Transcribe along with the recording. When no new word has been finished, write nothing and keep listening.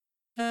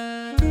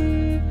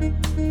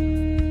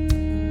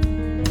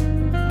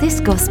This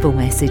gospel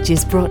message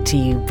is brought to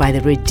you by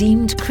the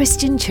Redeemed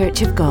Christian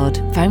Church of God,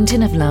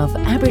 Fountain of Love,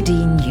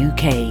 Aberdeen,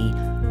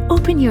 UK.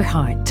 Open your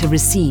heart to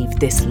receive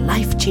this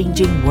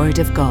life-changing Word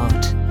of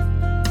God.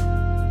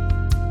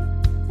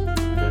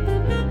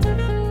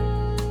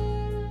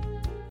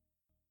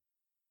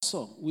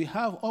 So we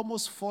have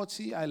almost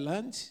 40, I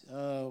learned,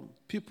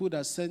 people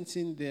that sent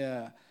in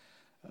their,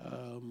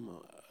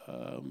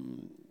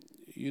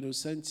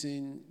 sent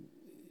in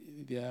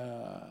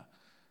their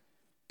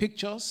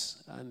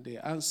pictures and the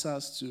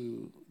answers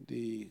to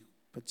the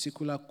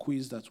particular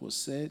quiz that was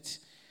set.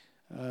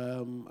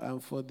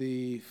 And for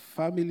the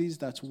families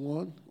that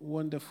won,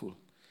 wonderful.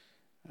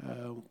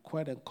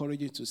 Quite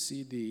encouraging to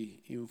see the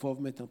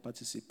involvement and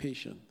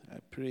participation. I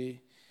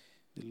pray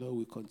the Lord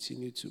will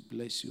continue to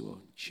bless you all.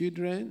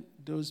 Children,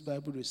 those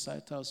Bible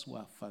recitals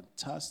were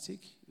fantastic.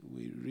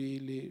 We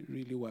really,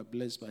 really were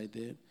blessed by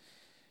them.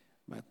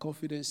 My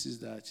confidence is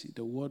that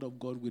the word of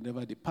God will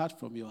never depart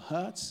from your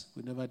hearts,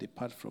 will never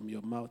depart from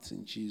your mouth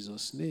in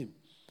Jesus' name.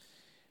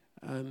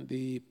 And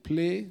the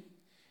play,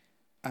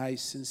 I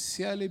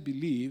sincerely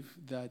believe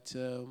that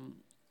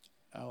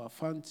our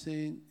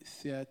Fountain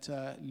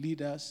Theatre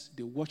leaders,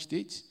 they watched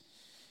it.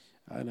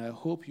 And I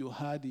hope you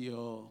had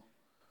your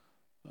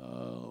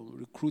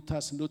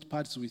recruiters'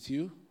 notepads with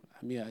you.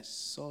 I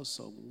saw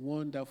some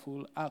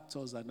wonderful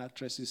actors and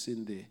actresses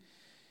in there.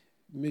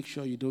 Make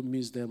sure you don't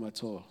miss them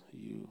at all.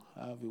 You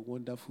have a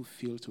wonderful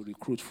field to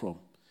recruit from.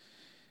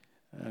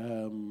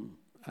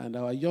 And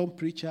our young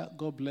preacher,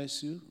 God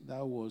bless you.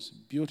 That was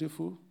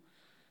beautiful.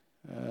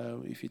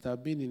 If it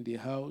had been in the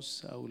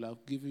house, I would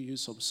have given you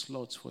some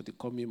slots for the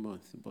coming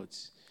month. But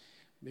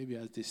maybe,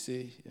 as they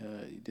say,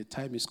 the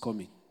time is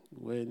coming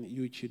when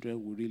you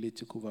children will really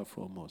take over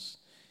from us.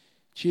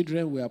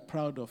 Children, we are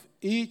proud of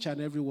each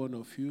and every one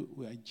of you.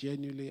 We are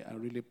genuinely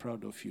and really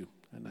proud of you.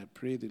 And I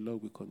pray the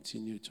Lord will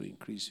continue to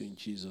increase you in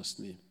Jesus'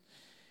 name.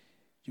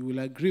 You will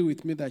agree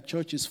with me that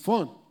church is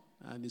fun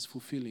and it's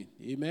fulfilling.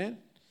 Amen?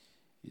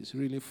 It's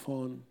really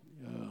fun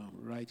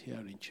right here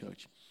in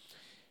church.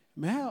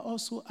 May I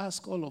also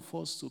ask all of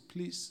us to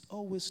please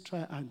always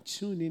try and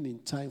tune in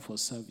time for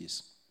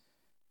service.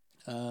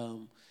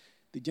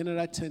 The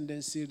general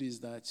tendency is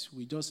that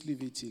we just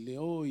leave it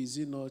till, is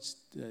it not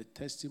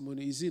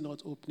testimony? Is it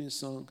not opening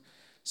song?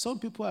 Some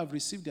people have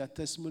received their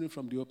testimony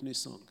from the opening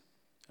song.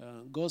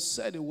 God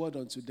said a word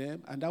unto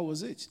them, and that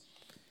was it.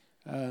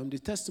 The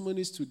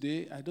testimonies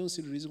today, I don't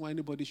see the reason why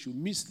anybody should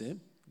miss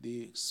them.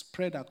 They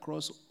spread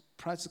across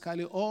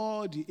practically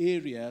all the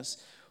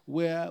areas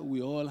where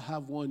we all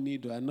have one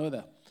need or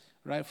another,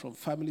 right? From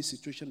family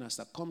situation and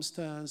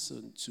circumstance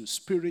to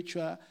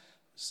spiritual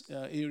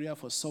area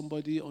for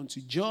somebody, onto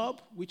job,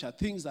 which are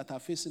things that are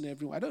facing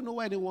everyone. I don't know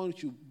why anyone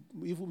should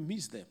even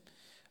miss them.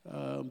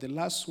 The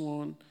last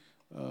one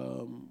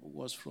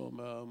was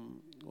from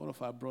one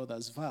of our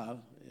brothers,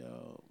 Val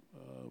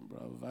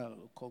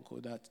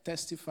Concord, that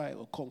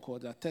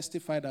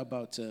testified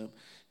about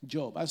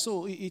job. And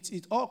so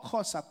it all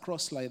cuts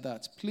across like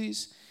that.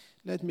 Please,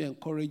 let me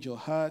encourage your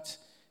heart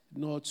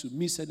not to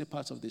miss any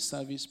part of the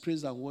service.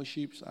 Praise and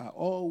worships are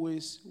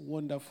always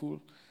wonderful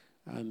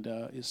and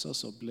a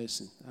source of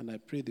blessing. And I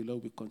pray the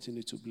Lord will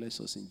continue to bless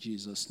us in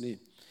Jesus' name.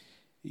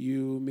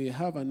 You may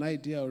have an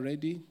idea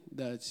already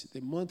that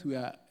the month we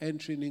are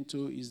entering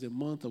into is the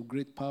month of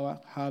great power.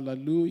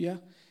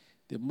 Hallelujah.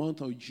 The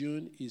month of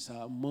June is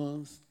our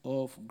month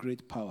of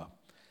great power.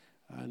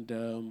 And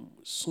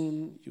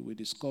soon you will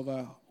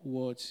discover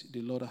what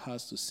the Lord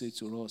has to say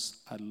to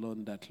us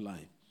along that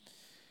line.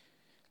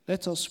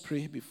 Let us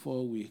pray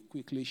before we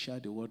quickly share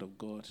the word of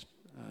God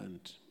and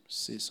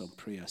say some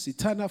prayers.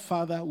 Eternal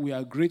Father, we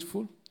are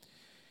grateful.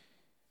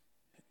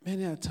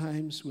 Many a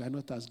times we are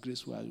not as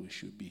graceful as we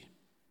should be.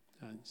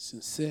 And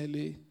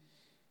sincerely,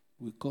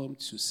 we come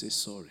to say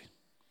sorry.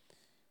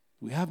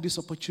 We have this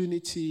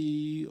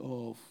opportunity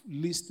of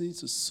listening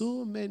to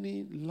so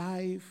many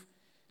life-lifting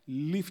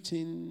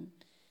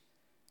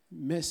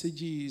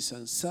messages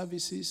and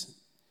services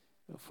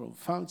from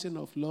Fountain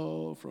of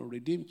Love, from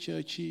Redeemed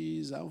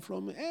Churches, and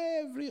from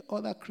every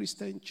other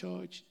Christian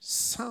church,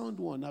 sound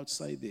one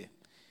outside there.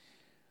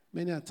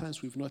 Many a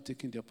times we've not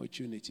taken the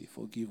opportunity.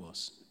 Forgive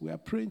us. We are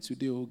praying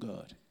today, oh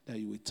God, that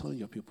you will turn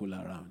your people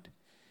around.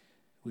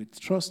 We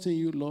trust in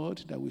you,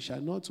 Lord, that we shall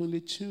not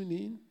only tune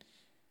in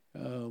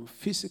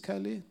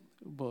physically,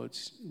 but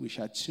we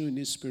shall tune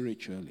in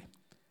spiritually.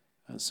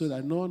 And so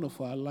that none of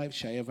our lives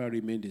shall ever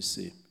remain the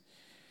same.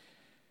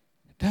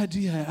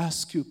 Daddy, I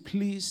ask you,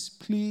 please,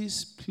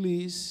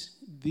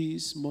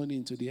 this morning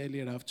into the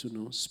earlier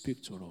afternoon,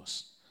 speak to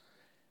us.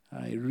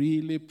 I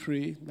really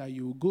pray that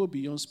you will go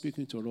beyond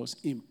speaking to us,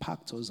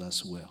 impact us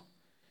as well.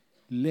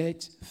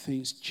 Let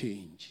things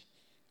change.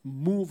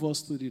 Move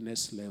us to the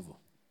next level.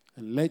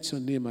 And let your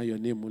name and your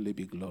name only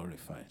be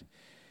glorified.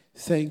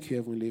 Thank you,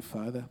 Heavenly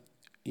Father.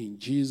 In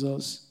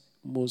Jesus'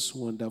 most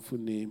wonderful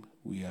name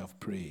we have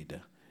prayed.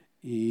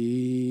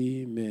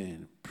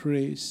 Amen.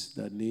 Praise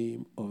the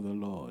name of the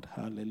Lord.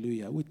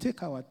 Hallelujah. We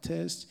take our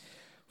text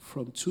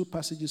from two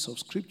passages of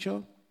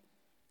Scripture.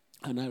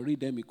 And I read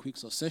them in quick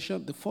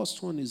succession. The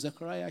first one is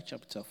Zechariah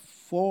chapter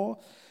 4,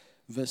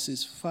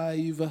 verses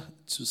 5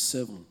 to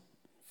 7.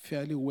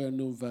 Fairly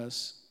well-known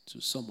verse to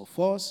some of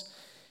us.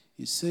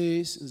 It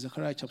says in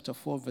Zechariah chapter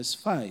 4, verse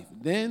 5,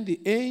 "Then the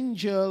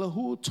angel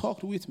who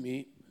talked with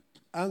me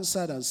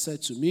answered and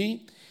said to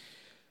me,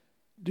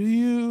 'Do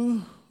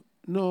you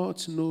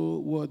not know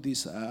what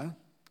these are?'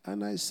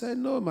 And I said,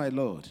 'No, my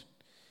Lord.'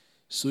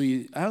 So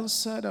he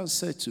answered and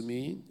said to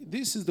me,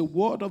 'This is the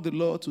word of the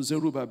Lord to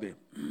Zerubbabel,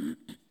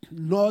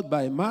 not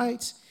by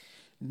might,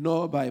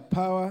 nor by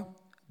power,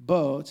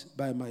 but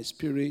by my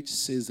spirit,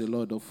 says the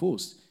Lord of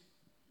hosts.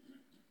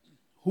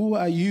 Who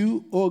are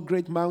you, O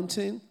great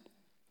mountain?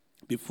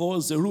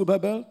 Before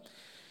Zerubbabel,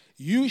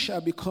 you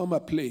shall become a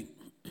plain,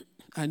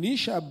 and he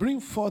shall bring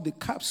forth the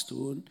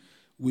capstone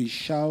with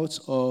shouts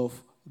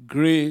of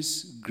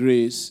grace,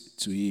 grace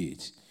to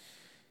it.'"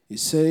 It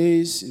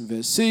says in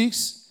verse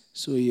 6,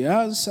 "So he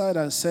answered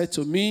and said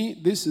to me,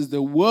 'This is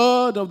the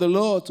word of the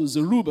Lord to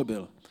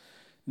Zerubbabel,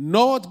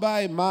 not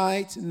by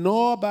might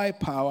nor by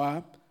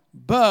power,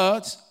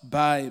 but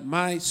by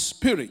my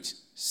spirit,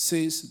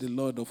 says the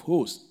Lord of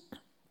hosts.'"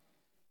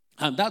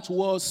 And that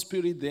word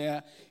spirit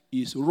there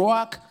is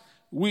ruach,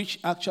 which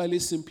actually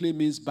simply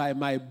means by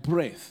my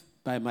breath,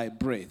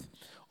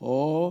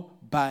 or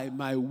by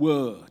my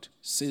word,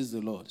 says the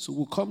Lord. So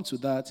we'll come to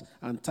that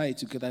and tie it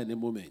together in a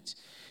moment.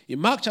 In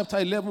Mark chapter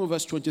 11,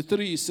 verse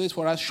 23, it says,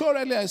 "For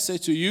assuredly I say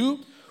to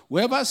you,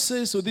 whoever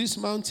says to this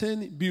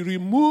mountain, be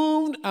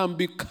removed and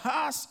be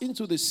cast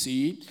into the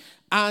sea,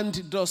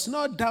 and does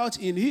not doubt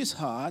in his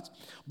heart,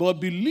 but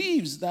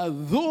believes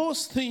that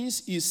those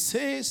things he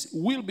says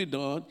will be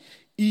done,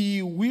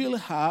 he will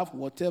have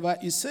whatever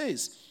he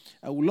says."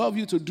 I would love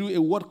you to do a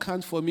word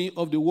count for me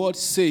of the word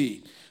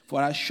say.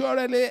 "For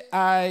assuredly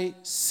I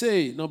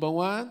say," number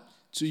one,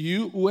 to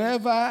you,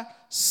 whoever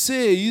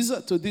says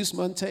to this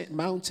mountain,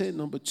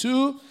 number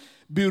two,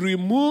 be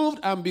removed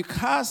and be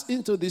cast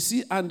into the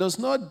sea, and does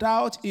not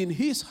doubt in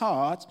his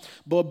heart,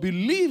 but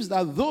believes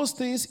that those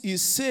things he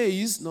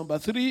says, number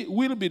three,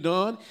 will be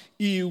done,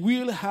 he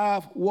will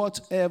have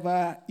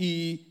whatever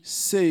he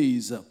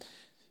says.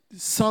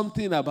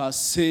 Something about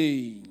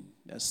saying.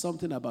 There's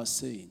something about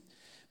saying.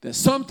 There's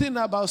something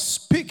about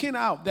speaking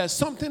out. There's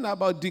something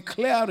about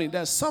declaring.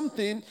 There's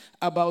something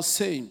about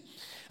saying.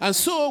 And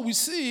so we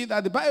see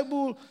that the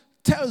Bible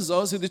tells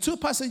us in the two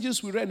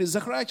passages we read in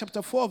Zechariah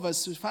chapter 4,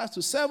 verses 5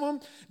 to 7,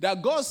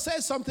 that God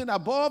says something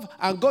above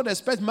and God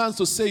expects man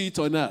to say it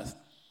on earth.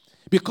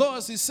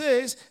 Because he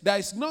says that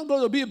it's not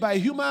going to be by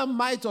human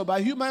might or by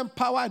human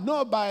power,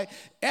 nor by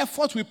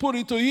effort we put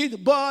into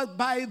it, but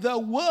by the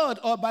word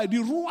or by the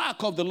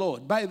ruach of the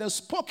Lord, by the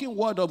spoken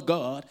word of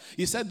God.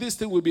 He said this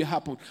thing will be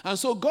happen. And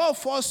so God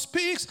first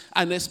speaks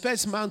and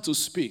expects man to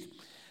speak.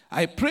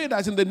 I pray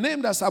that in the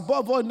name that's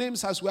above all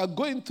names, as we are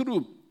going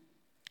through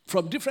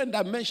from different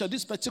dimensions,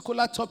 this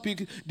particular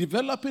topic,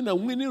 developing a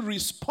winning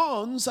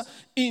response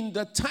in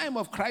the time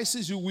of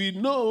crisis, you will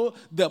know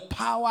the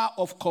power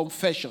of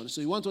confession.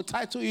 So you want to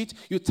title it,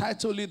 you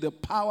title it The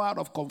Power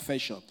of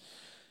Confession.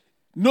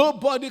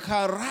 Nobody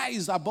can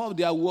rise above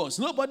their words.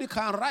 Nobody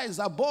can rise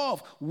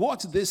above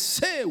what they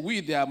say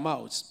with their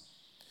mouths.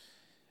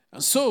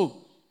 And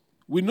so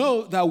we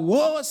know that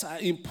words are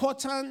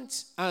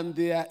important, and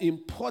they are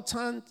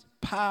important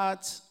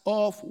parts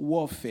of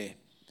warfare.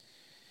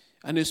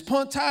 An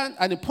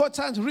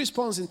important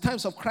response in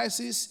times of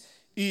crisis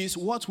is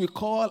what we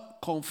call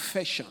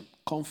confession.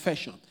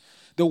 Confession.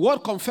 The word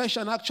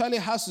confession actually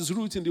has its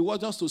root in the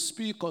word just to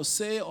speak or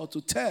say or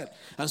to tell.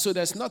 And so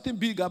there's nothing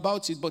big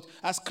about it. But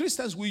as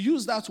Christians, we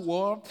use that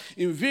word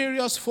in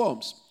various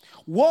forms.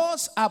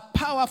 Words are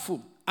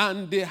powerful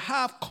and they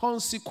have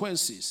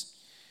consequences.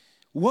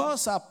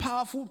 Words are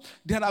powerful.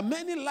 There are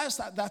many lives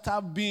that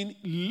have been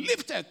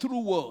lifted through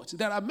words.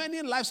 There are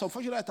many lives,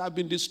 unfortunately, that have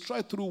been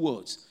destroyed through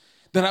words.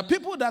 There are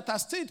people that are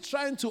still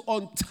trying to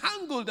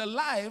untangle the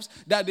lives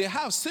that they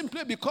have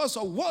simply because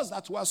of words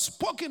that were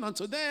spoken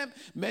unto them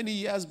many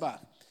years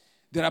back.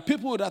 There are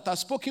people that are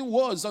spoken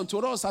words unto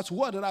us at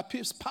word. There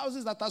are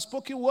spouses that are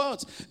spoken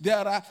words.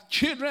 There are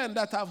children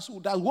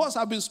that words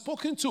have been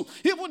spoken to.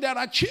 Even there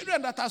are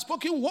children that are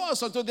spoken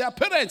words unto their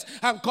parents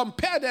and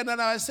compare them,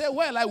 and I say,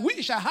 well, I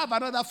wish I have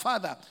another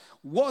father.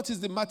 What is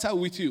the matter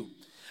with you?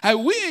 I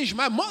wish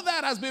my mother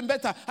has been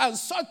better. And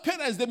such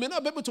parents, they may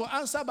not be able to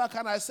answer back,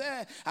 and I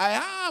say,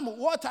 I am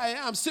what I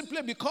am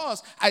simply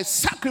because I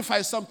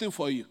sacrificed something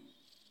for you.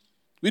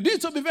 We need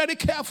to be very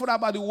careful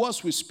about the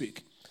words we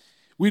speak.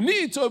 We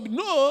need to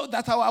know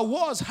that our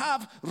words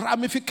have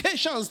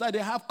ramifications, that they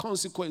have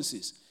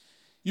consequences.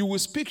 You will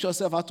speak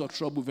yourself out of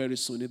trouble very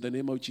soon in the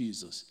name of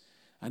Jesus.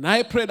 And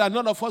I pray that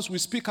none of us will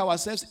speak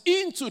ourselves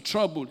into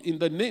trouble in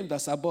the name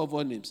that's above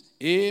all names.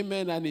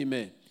 Amen and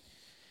amen.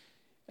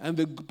 And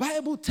the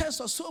Bible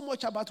tells us so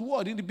much about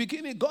word. In the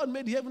beginning, God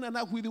made heaven and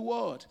earth with the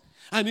word.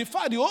 And in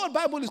fact, the whole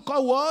Bible is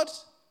called word.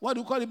 What do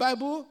you call the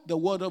Bible? The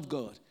word of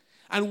God.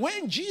 And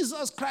when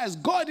Jesus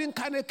Christ, God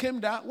incarnate, came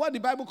down, what the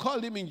Bible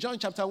called him in John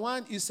chapter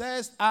 1, it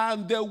says,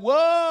 and the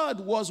word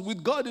was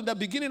with God in the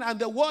beginning, and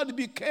the word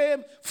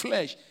became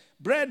flesh.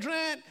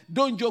 Brethren,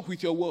 don't joke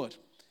with your word.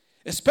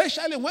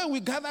 Especially when we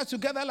gather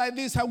together like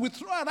this and we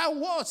throw around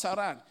words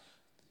around.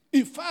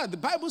 In fact, the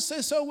Bible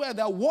says somewhere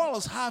that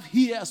walls have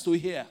ears to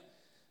hear.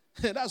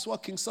 That's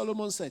what King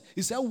Solomon said.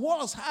 He said,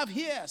 walls have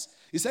ears.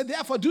 He said,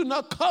 therefore, do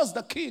not curse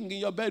the king in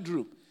your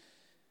bedroom.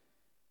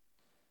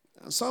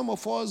 And some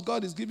of us,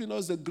 God is giving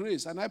us the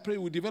grace, and I pray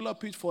we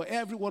develop it for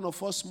every one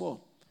of us more.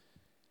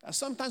 And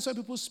sometimes when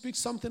people speak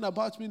something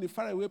about me in the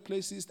faraway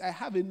places, I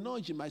have a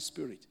nudge in my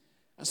spirit.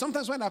 And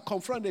sometimes when I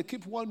confront, they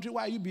keep wondering,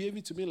 why are you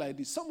behaving to me like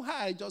this? Somehow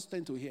I just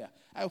tend to hear.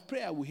 I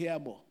pray I will hear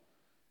more.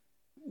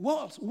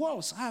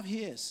 Walls have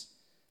ears.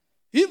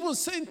 Even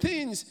saying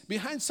things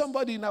behind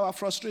somebody in our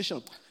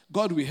frustration.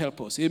 God will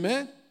help us.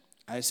 Amen?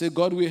 I say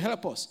God will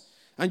help us.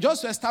 And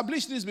just to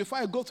establish this before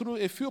I go through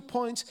a few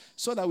points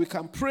so that we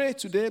can pray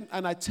today,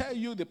 and I tell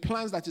you the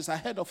plans that is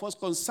ahead of us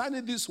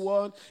concerning this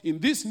world in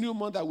this new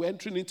month that we're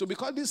entering into,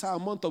 because this is our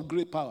month of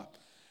great power.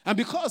 And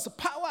because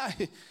power,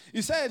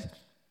 he said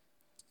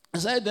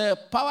the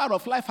power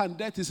of life and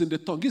death is in the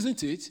tongue,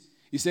 isn't it?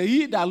 He said,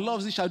 he that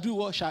loves it shall do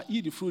what? Shall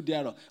eat the fruit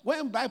thereof. When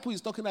the Bible is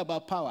talking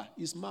about power,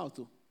 it's mouth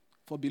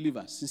for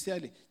believers,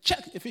 sincerely.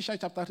 Check Ephesians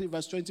chapter 3,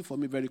 verse 20 for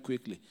me very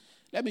quickly.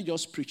 Let me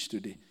just preach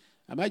today.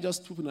 I might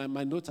just put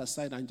my notes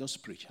aside and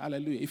just preach.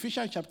 Hallelujah.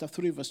 Ephesians chapter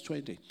 3, verse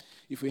 20.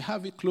 If we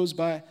have it close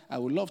by, I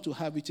would love to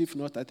have it. If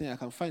not, I think I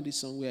can find it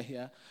somewhere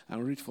here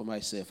and read for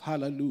myself.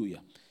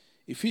 Hallelujah.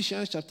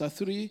 Ephesians chapter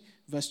 3,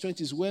 verse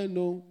 20 is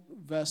well-known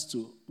verse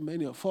to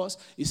many of us.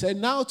 He said,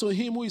 now to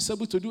him who is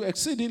able to do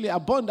exceedingly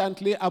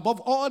abundantly above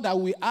all that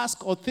we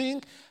ask or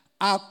think,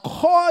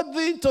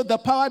 according to the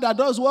power that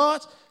does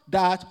what?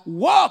 That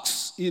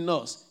works in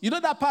us. You know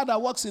that power that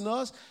works in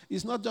us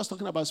is not just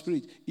talking about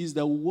spirit. It's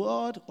the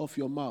word of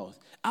your mouth.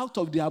 Out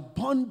of the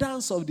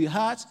abundance of the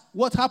heart,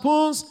 what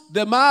happens?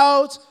 The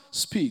mouth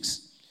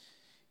speaks.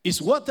 It's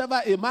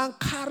whatever a man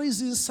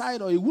carries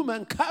inside or a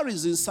woman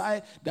carries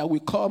inside that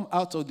will come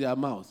out of their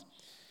mouth.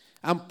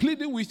 I'm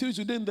pleading with you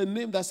today in the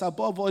name that's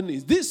above all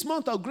names. This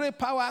month of great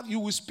power, you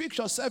will speak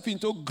yourself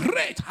into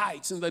great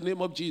heights in the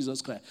name of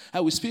Jesus Christ.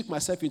 I will speak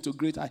myself into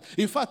great heights.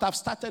 In fact, I've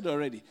started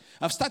already.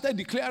 I've started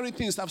declaring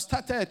things. I've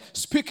started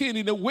speaking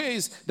in the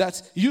ways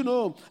that,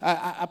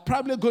 are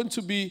probably going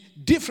to be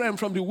different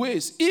from the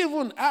ways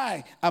even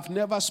I have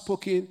never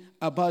spoken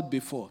about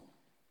before.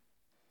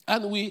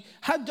 And we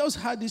had just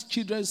had this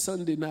Children's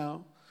Sunday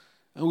now,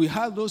 and we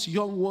had those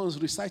young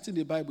ones reciting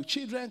the Bible.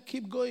 Children,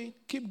 keep going,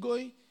 keep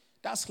going.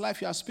 That's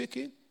life you are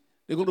speaking.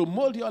 They're going to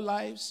mold your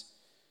lives.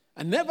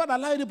 And never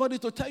allow anybody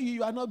to tell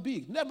you are not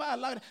big. Never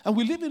allow it. And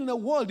we live in a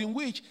world in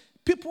which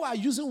people are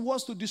using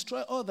words to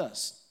destroy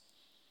others.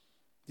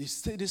 They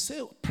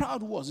say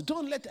proud words.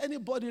 Don't let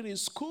anybody in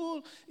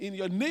school, in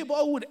your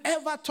neighborhood,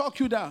 ever talk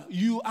you down.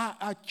 You are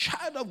a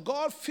child of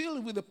God,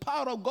 filled with the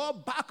power of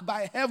God, backed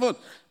by heaven.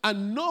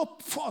 And no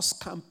force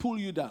can pull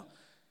you down.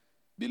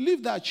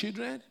 Believe that,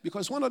 children,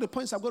 because one of the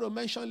points I'm going to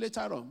mention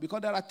later on, because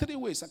there are 3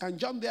 ways. I can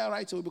jump there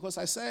right away because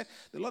I said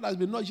the Lord has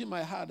been nudging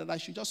my heart that I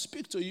should just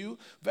speak to you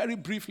very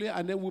briefly,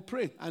 and then we'll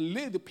pray and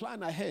lay the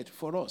plan ahead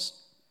for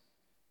us.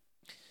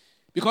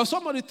 Because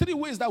some of the 3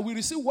 ways that we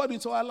receive word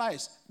into our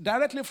lives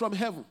directly from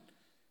heaven.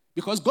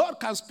 Because God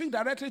can speak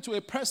directly to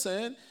a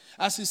person,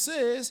 as he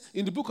says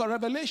in the book of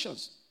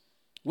Revelations.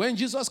 When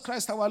Jesus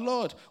Christ our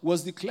Lord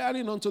was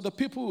declaring unto the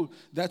people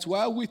that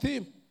were with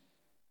him.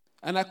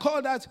 And I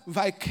call that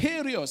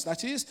vicarious.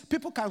 That is,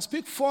 people can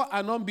speak for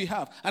and on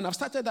behalf. And I've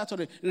started that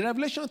already. In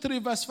Revelation 3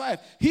 verse 5,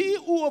 he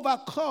who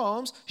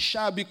overcomes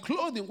shall be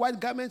clothed in white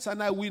garments,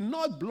 and I will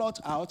not blot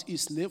out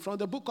his name from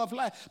the book of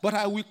life, but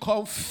I will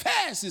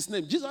confess his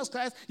name. Jesus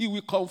Christ, he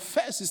will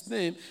confess his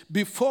name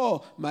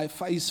before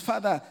his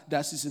Father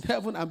that is in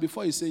heaven and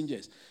before his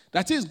angels.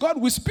 That is,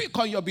 God will speak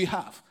on your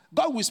behalf.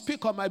 God will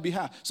speak on my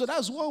behalf. So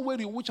that's one way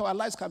in which our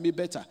lives can be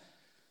better.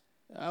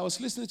 I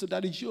was listening to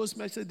Daddy Gio's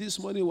message this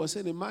morning. Was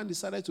saying a man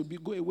decided to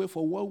go away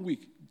for 1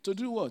 week. To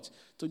do what?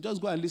 To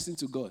just go and listen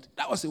to God.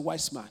 That was a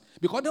wise man.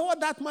 Because what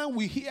that man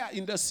will hear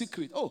in the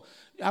secret. Oh,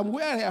 I'm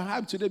where I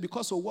am today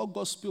because of what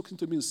God spoke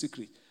to me in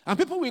secret. And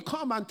people will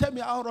come and tell me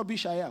how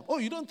rubbish I am. Oh,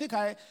 you don't think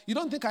I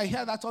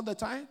hear that all the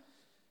time?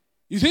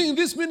 You think in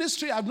this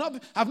ministry I've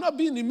not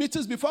been in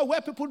meetings before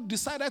where people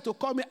decided to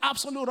call me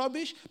absolute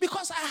rubbish?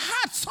 Because I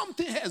had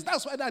something else.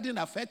 That's why that didn't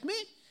affect me.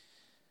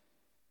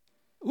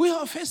 We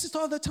all face it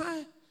all the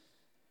time.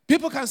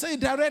 People can say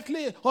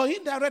directly or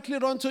indirectly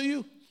wrong to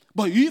you.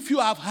 But if you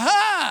have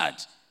heard,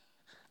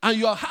 and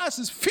your heart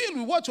is filled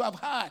with what you have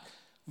heard,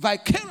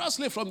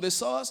 vicariously from the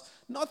source,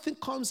 nothing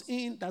comes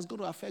in that's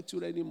going to affect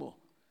you anymore.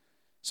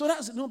 So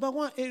that's number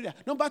 1 area.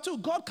 Number 2,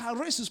 God can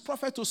raise his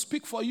prophet to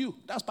speak for you.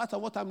 That's part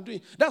of what I'm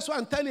doing. That's why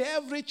I'm telling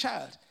every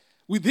child,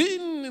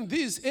 within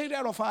this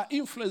area of our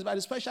influence by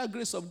the special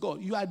grace of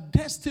God, you are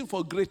destined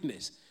for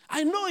greatness.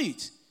 I know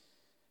it.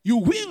 You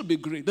will be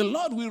great. The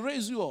Lord will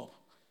raise you up.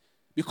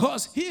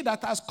 Because he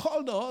that has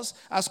called us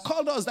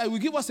that will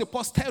give us a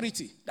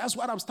posterity. That's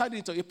what I'm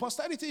studying to. A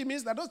posterity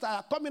means that those that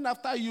are coming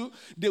after you,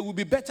 they will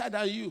be better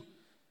than you.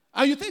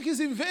 And you think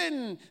it's in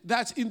vain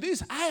that in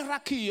this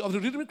hierarchy of the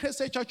Redeemed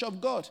Christian Church of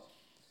God,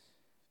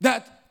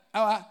 that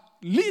our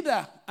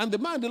leader and the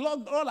man the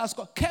Lord has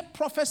called kept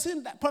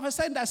prophesying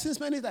that since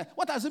many times.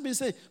 What has he been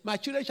saying? My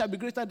children shall be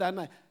greater than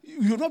I.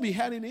 You'll not be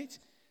hearing it.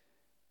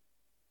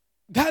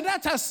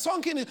 That has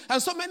sunk in.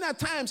 And so many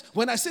times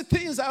when I see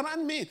things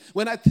around me,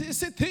 when I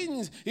see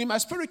things in my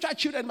spiritual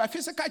children, my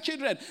physical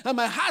children, and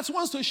my heart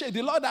wants to shake,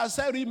 the Lord has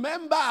said,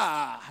 remember,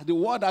 the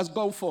word has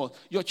gone forth.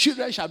 Your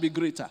children shall be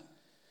greater.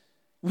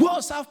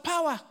 Words have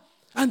power.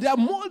 And they are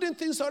molding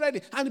things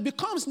already. And it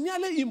becomes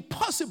nearly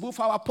impossible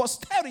for our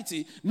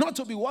posterity not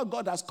to be what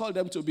God has called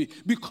them to be.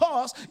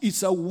 Because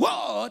it's a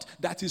word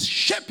that is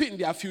shaping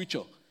their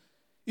future.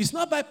 It's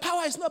not by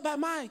power, it's not by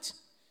might.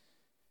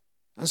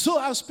 And so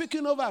I'm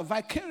speaking over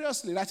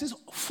vicariously. That is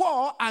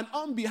for and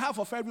on behalf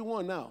of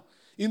everyone now.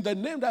 In the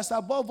name that's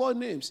above all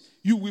names,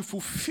 you will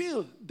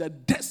fulfill the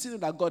destiny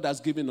that God has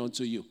given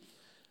unto you.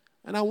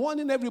 And I'm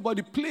warning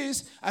everybody,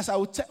 please, as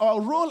I'll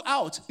roll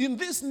out in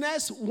this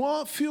next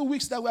few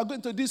weeks that we are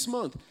going to this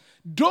month,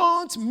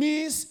 don't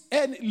miss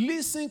and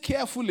listen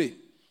carefully.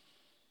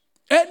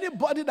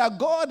 Anybody that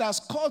God has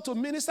called to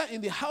minister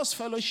in the house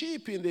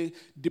fellowship, in the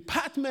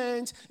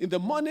department, in the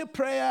morning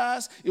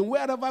prayers, in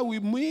wherever we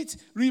meet,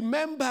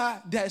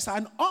 remember there's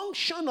an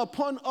unction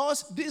upon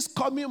us this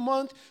coming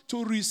month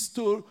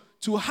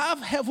to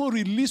have heaven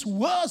release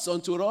words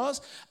unto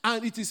us,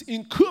 and it is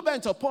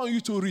incumbent upon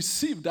you to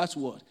receive that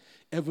word.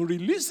 Heaven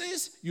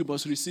releases, you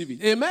must receive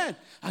it. Amen.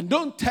 And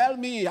don't tell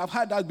me, I've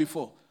heard that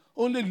before.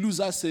 Only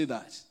losers say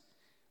that.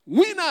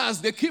 Winners,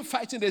 they keep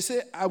fighting. They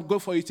say, I'll go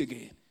for it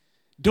again.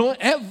 Don't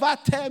ever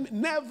tell me,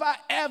 never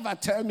ever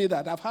tell me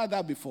that. I've heard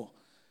that before.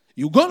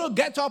 You're going to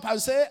get up and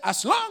say,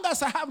 as long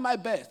as I have my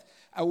best,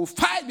 I will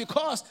fight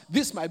because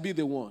this might be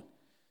the one.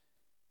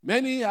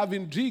 Many have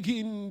been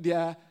digging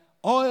their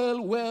oil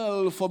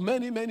well for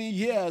many, many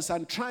years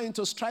and trying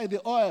to strike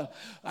the oil.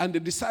 And they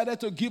decided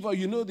to give up.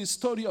 You know the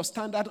story of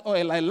Standard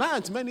Oil. I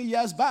learned many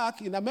years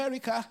back in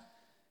America.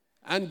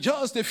 And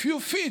just a few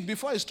feet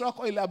before he struck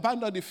oil, he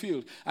abandoned the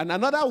field. And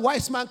another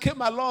wise man came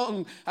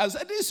along and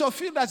said, this is your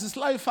field that is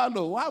lying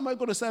fallow. Why am I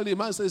going to sell it? The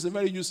man says it's a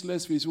very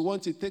useless field. We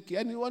want it, take it.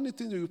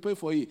 Anything we pay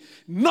for it.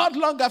 Not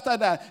long after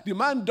that, the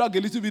man dug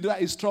a little bit and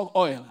he struck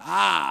oil.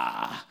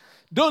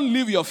 Don't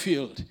leave your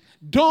field.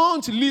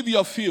 Don't leave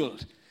your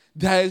field.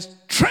 There is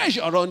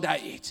treasure under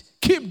it.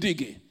 Keep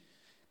digging.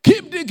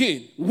 Keep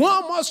digging.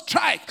 One more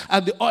strike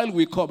and the oil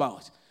will come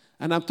out.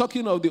 And I'm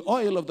talking of the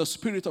oil of the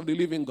Spirit of the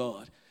living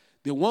God.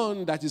 The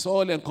one that is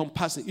all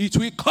encompassing. It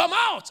will come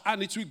out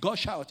and it will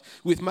gush out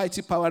with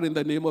mighty power in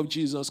the name of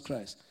Jesus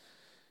Christ.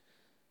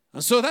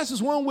 And so that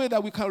is one way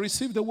that we can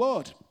receive the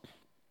word.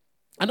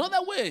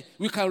 Another way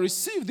we can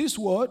receive this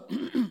word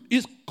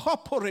is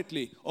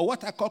corporately, or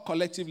what I call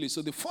collectively.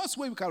 So the first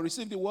way we can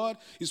receive the word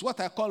is what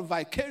I call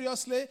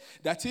vicariously.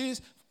 That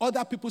is,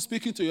 other people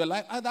speaking to your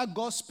life, either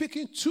God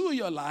speaking to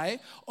your life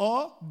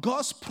or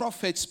God's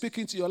prophet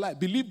speaking to your life.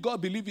 Believe God,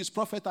 believe his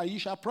prophet, and ye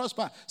shall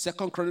prosper. 2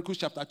 Chronicles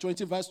chapter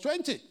 20, verse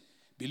 20.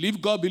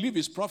 Believe God, believe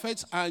his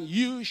prophets, and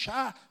you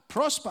shall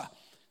prosper.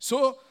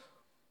 So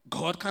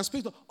God can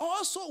speak to.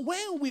 Also,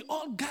 when we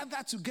all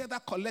gather together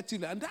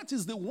collectively, and that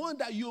is the one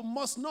that you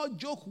must not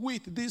joke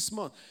with this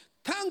month.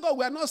 Thank God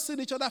we are not seeing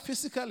each other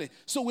physically.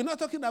 So we're not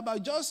talking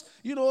about just,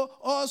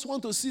 us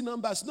want to see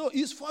numbers. No,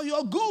 it's for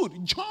your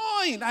good.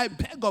 Join, I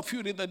beg of you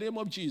in the name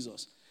of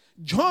Jesus.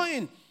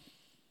 Join.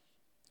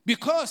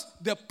 Because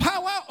the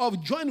power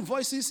of joint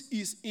voices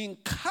is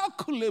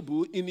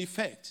incalculable in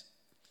effect.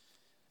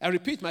 I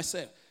repeat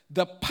myself.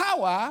 The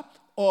power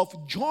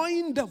of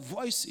joined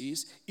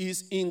voices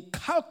is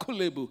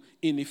incalculable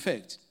in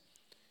effect.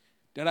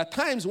 There are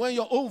times when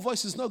your own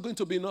voice is not going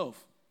to be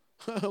enough,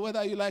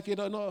 whether you like it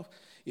or not.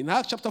 In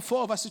Acts chapter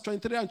 4, verses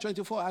 23 and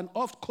 24, an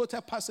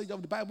oft-quoted passage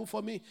of the Bible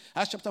for me,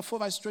 Acts chapter 4,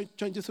 verses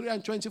 23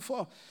 and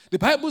 24. The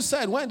Bible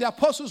said when the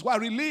apostles were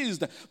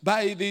released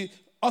by the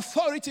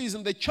authorities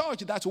in the church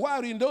that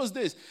were in those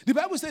days, the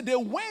Bible said they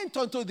went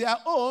unto their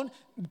own.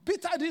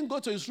 Peter didn't go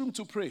to his room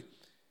to pray.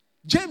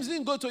 James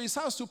didn't go to his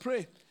house to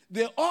pray.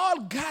 They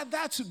all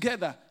gathered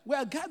together. We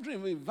are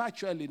gathering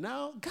virtually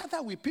now.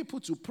 Gather with people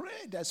to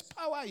pray. There's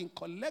power in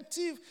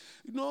collective,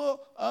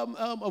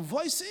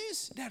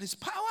 voices. There is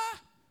power.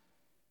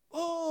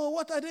 Oh,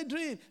 what are they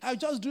doing? I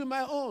just do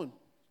my own.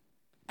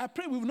 I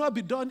pray we will not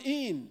be done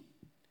in.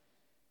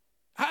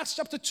 Acts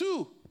chapter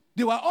 2.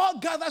 They were all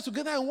gathered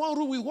together in one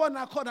room with one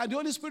accord, and the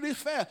Holy Spirit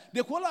fell.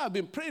 They could all have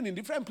been praying in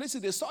different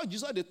places. They saw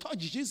Jesus, they touched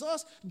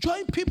Jesus.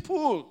 Join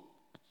people.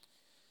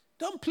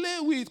 Don't play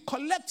with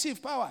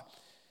collective power.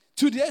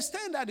 To the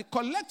extent that the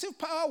collective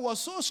power was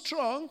so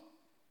strong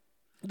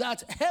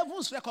that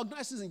heavens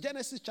recognizes in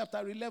Genesis chapter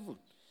 11.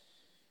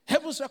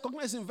 Heavens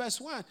recognizes in verse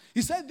 1.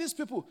 He said these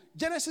people,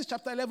 Genesis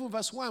chapter 11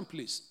 verse 1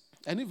 please.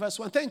 And in verse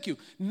 1, thank you.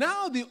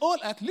 Now the whole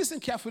earth, listen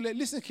carefully.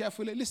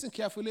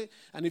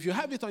 And if you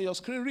have it on your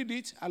screen, read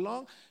it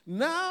along.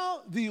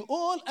 Now the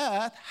whole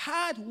earth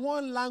had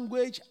one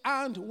language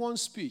and one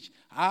speech.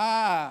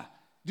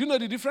 Do you know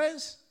the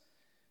difference?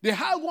 They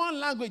had one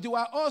language. They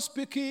were all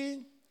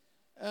speaking.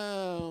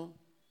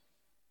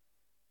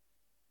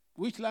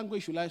 Which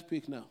language should I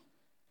speak now?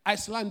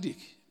 Icelandic.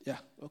 Yeah,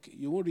 okay.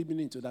 You won't read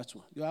me into that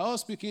one. You are all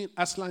speaking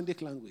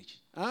Icelandic language.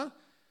 Huh?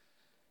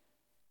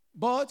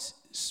 But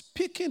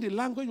speaking the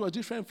language was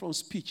different from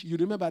speech. You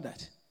remember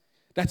that?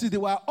 That is, they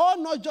were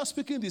all not just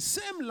speaking the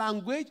same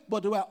language,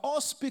 but they were all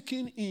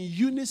speaking in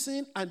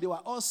unison, and they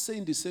were all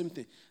saying the same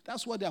thing.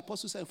 That's what the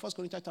apostle said in 1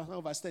 Corinthians chapter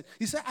 1, verse 10.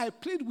 He said, I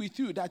plead with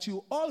you that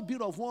you all be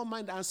of one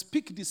mind and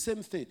speak the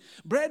same thing.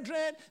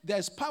 Brethren,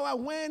 there's power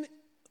when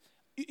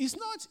it's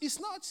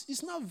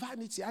not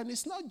vanity, and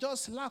it's not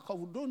just lack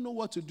of don't know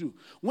what to do.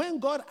 When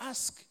God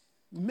asks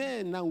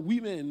men and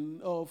women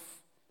of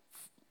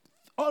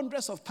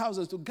hundreds of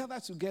thousands to gather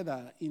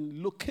together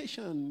in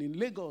location in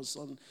Lagos,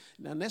 on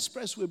an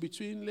expressway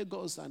between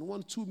Lagos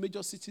and two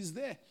major cities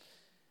there,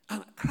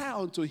 and cry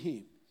unto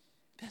him,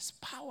 there's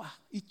power.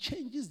 It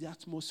changes the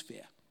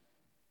atmosphere.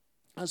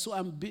 And so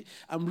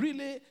I'm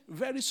really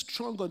very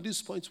strong on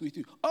this point with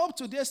you. Up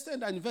to the extent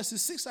that in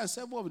verses 6 and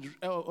 7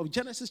 of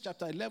Genesis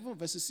chapter 11,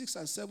 verses 6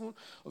 and 7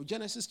 of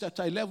Genesis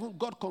chapter 11,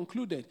 God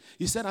concluded.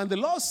 He said, and the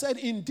Lord said,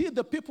 indeed,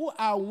 the people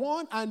are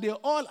one, and they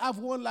all have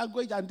one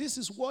language, and this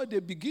is what they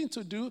begin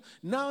to do.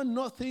 Now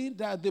nothing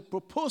that they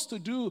propose to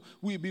do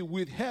will be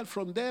withheld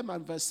from them.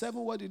 And verse 7,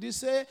 what did he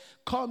say?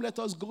 Come, let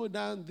us go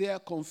down there,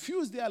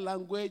 confuse their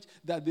language,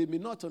 that they may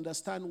not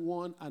understand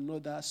one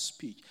another's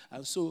speech.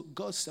 And so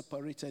God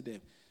separated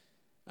them.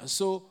 And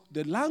so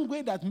the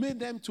language that made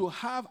them to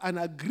have an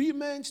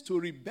agreement to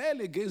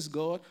rebel against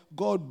God,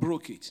 God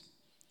broke it.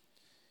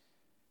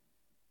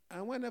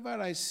 And whenever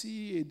I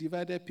see a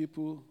divided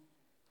people,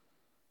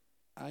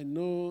 I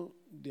know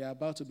they are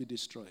about to be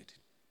destroyed.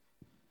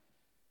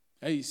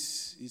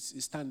 It's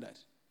standard.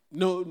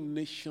 No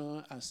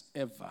nation has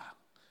ever.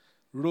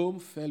 Rome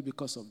fell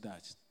because of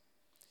that.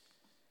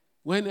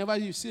 Whenever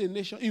you see a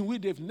nation in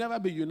which they've never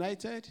been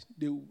united,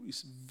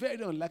 it's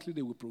very unlikely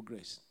they will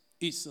progress.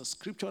 It's a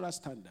scriptural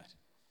standard.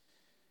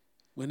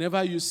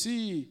 Whenever you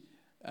see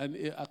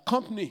a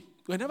company,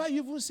 whenever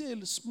you even see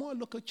a small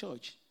local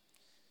church,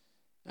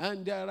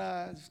 and there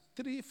are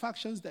 3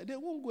 factions that they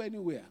won't go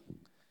anywhere.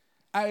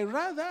 I've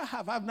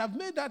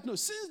made that note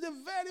since the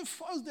very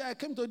first day I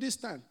came to this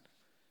stand.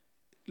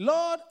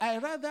 Lord, I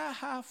rather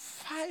have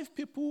 5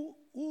 people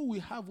who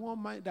will have one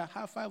mind than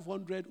have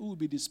 500 who will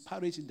be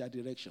disparate in that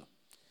direction.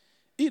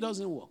 It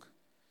doesn't work.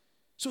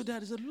 So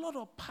there is a lot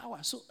of power.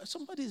 So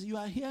you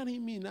are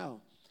hearing me now.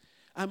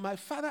 And my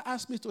father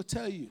asked me to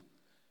tell you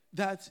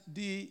that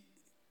the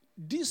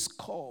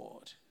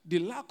discord, the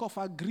lack of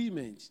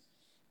agreement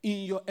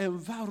in your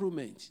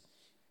environment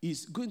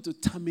is going to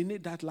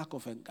terminate that lack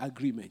of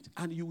agreement.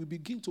 And you will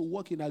begin to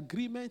work in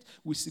agreement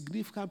with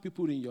significant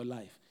people in your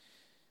life.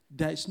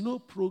 There is no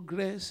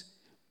progress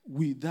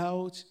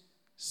without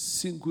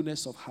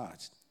singleness of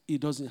heart. It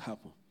doesn't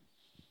happen.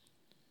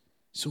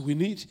 So we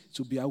need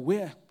to be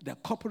aware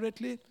that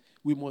corporately,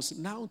 we must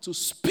now to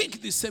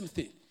speak the same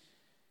thing.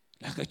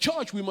 Like a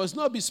church, we must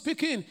not be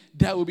speaking,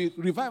 there will be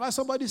revival.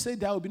 Somebody said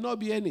there will not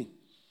be any.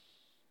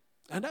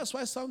 And that's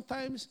why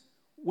sometimes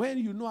when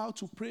you know how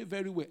to pray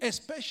very well,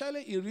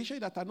 especially in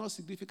regions that are not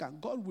significant,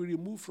 God will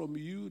remove from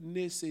you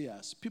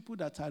naysayers, people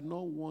that are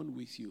not one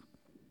with you.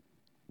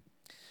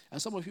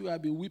 And some of you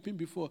have been weeping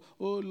before,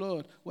 oh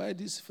Lord, why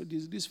this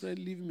friend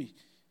leave me?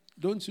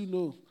 Don't you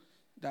know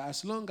that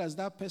as long as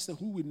that person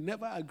who will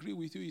never agree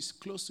with you is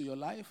close to your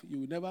life, you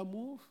will never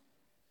move?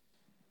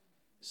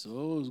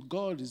 So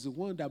God is the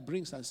one that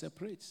brings and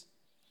separates.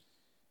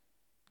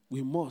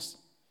 We must.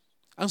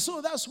 And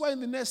so that's why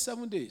in the next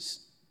 7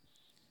 days,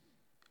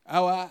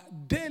 our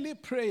daily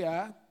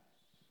prayer,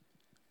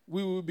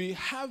 we will be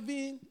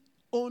having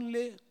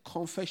only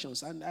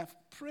confessions. And I've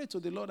prayed to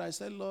the Lord. I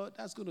said, Lord,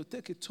 that's going to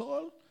take a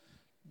toll.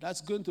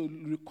 That's going to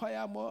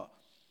require more.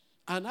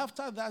 And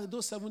after that,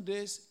 those 7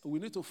 days, we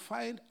need to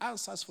find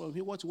answers from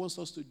him, what he wants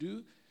us to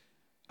do.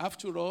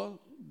 After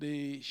all,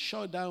 the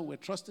shutdown, we're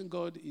trusting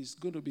God, is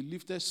going to be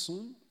lifted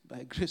soon by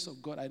the grace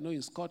of God. I know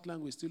in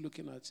Scotland, we're still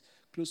looking at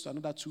close to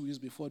another 2 years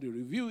before they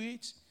review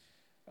it.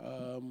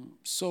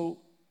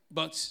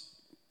 But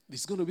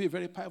it's going to be a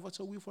very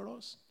pivotal week for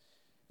us.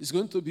 It's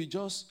going to be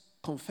just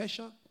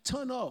confession.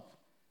 Turn up.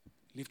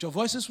 Lift your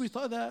voices with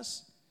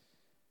others.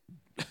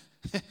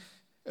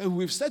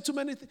 We've said too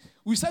many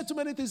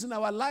things in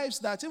our lives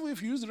that even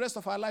if you use the rest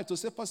of our life to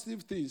say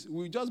positive things,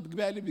 we'll just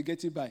barely be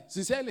getting by.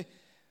 Sincerely.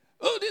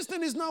 Oh, this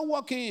thing is not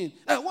working.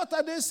 What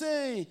are they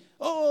saying?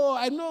 Oh,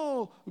 I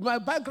know my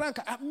background.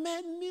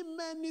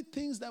 Many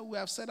things that we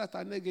have said that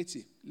are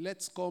negative.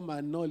 Let's come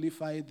and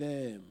nullify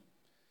them.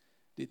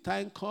 The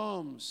time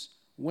comes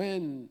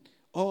when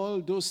all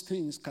those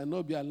things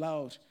cannot be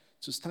allowed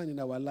to stand in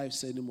our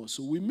lives anymore.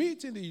 So we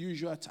meet at the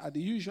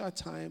usual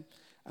time,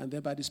 and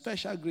then by the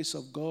special grace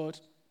of God,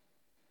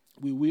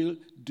 we will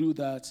do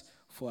that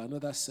for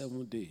another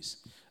 7 days.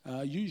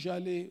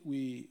 Usually,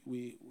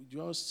 we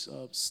just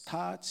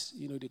start,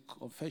 the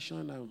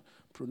confession and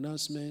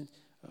pronouncement,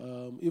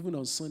 even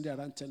on Sunday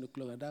around 10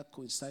 o'clock, and that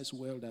coincides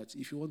well that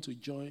if you want to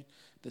join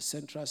the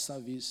central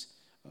service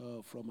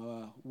from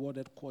our world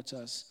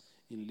headquarters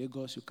in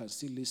Lagos, you can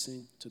still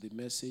listen to the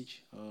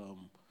message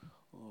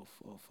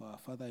of our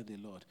Father in the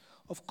Lord.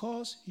 Of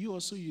course, you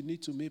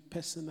need to make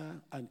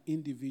personal and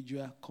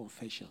individual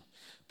confession.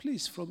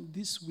 Please, from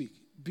this week,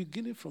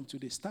 beginning from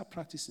today, start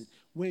practicing.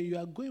 When you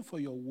are going for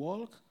your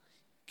walk,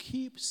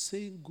 keep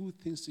saying good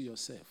things to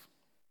yourself.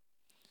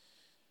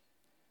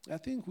 I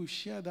think we've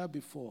shared that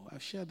before.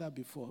 I've shared that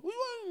before. We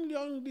want a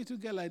young little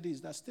girl like this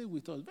that stayed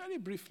with us very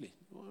briefly.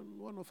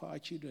 One of our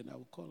children, I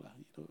will call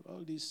her.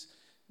 All this,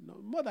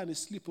 more than a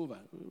sleepover.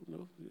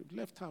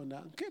 Left town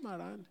now, came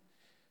around.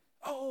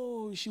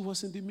 Oh, she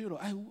was in the mirror.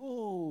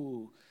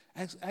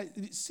 I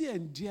see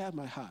endear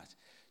my heart.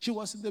 She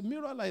was in the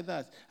mirror like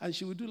that, and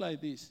she would do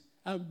like this.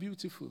 I'm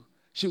beautiful.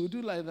 She would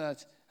do like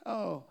that.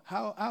 Oh,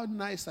 how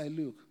nice I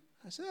look.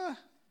 I said,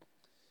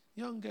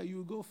 young girl, you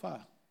will go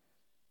far.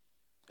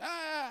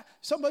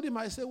 Somebody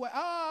might say,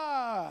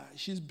 well,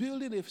 she's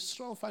building a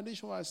strong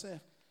foundation for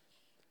herself.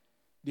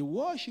 The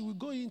world she will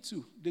go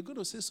into, they're going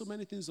to say so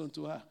many things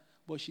unto her,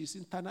 but she's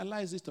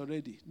internalized it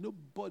already.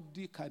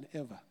 Nobody can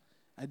ever.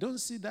 I don't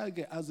see that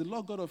girl as the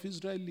Lord God of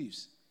Israel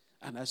lives.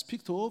 And I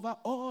speak to over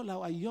all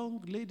our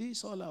young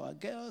ladies, all our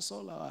girls,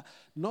 all our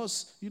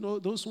nurse,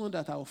 those ones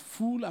that are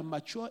full and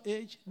mature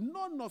age.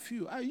 None of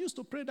you. I used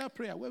to pray that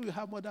prayer when we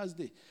have Mother's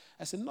Day.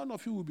 I said, none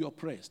of you will be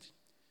oppressed.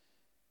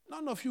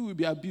 None of you will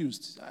be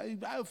abused.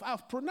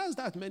 I've pronounced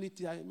that many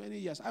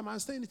years. I'm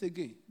saying it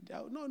again.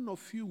 None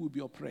of you will be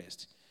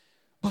oppressed.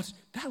 But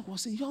that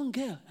was a young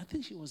girl. I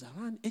think she was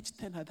around age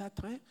 10 at that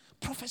time,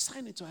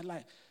 prophesying into her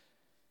life.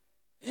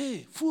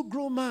 Hey,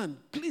 full-grown man,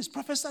 please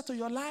prophesy to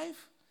your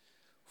life.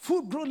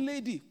 Full-grown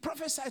lady,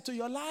 prophesy to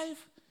your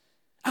life.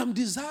 I'm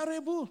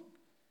desirable.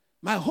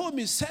 My home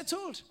is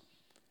settled.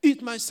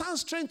 It might sound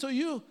strange to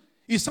you.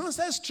 It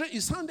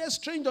sounded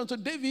strange unto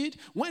David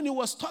when he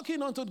was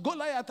talking unto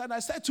Goliath, and I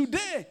said,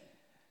 today.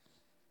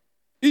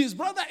 His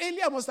brother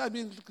Eliab must have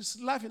been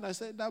laughing. I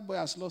said, that boy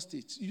has lost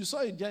it. You saw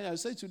a giant. I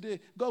said, today,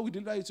 God will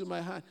deliver you to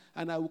my hand,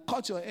 and I will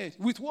cut your head.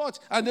 With what?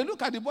 And they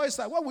look at the boy and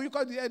say, what will you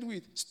cut the head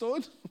with?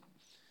 Stone?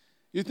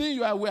 You think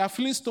we are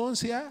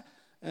Flintstones here?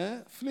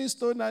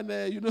 Flintstone and,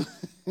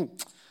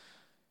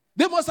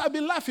 They must have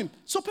been laughing.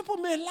 So people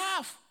may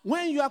laugh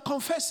when you are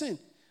confessing,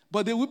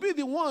 but they will be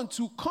the one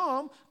to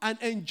come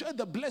and enjoy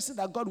the blessing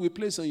that God will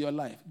place on your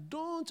life.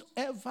 Don't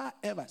ever,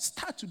 ever.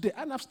 Start today.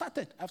 And I've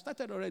started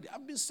already.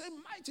 I've been saying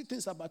mighty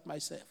things about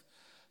myself.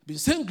 I've been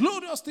saying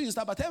glorious things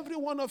about every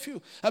one of you.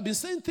 I've been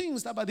saying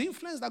things about the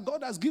influence that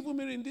God has given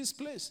me in this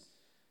place.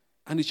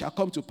 And it shall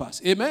come to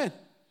pass. Amen.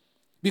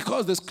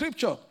 Because the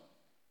scripture,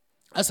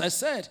 as I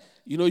said,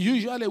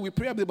 usually we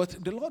pray, but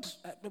the Lord,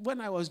 when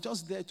I was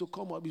just there to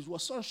come up, it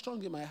was so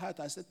strong in my heart.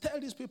 I said, tell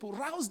these people,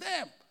 rouse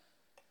them.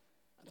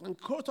 And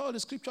quote all the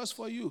scriptures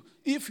for you.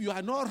 If you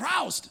are not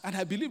roused, and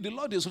I believe the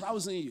Lord is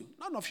rousing you,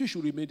 none of you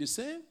should remain the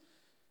same.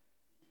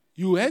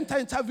 You enter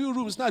interview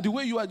rooms now, the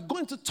way you are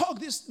going to talk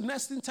this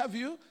next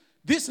interview,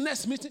 this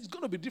next meeting is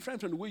going to be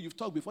different from the way you've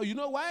talked before. You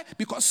know why?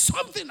 Because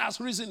something has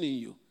risen in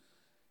you.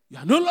 You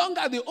are no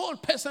longer the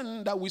old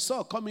person that we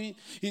saw coming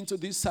into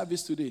this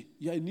service today.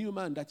 You are a new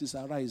man that is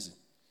arising.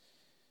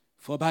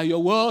 For by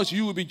your words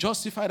you will be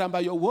justified, and by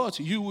your words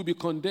you will be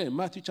condemned.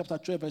 Matthew chapter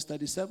 12, verse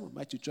 37.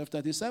 Matthew 12,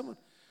 37.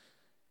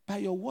 By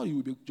your word you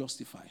will be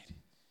justified.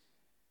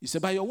 He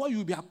said, by your word you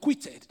will be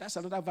acquitted. That's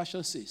another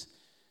version says.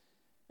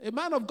 A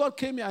man of God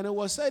came here and it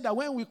was said that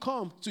when we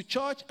come to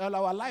church, all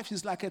our life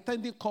is like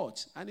attending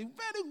court. And a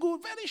very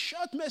good, very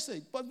short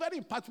message, but very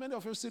important. Many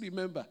of you still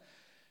remember.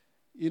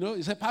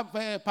 It's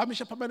a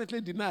permission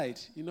permanently denied.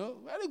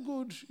 Very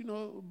good,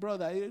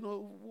 brother,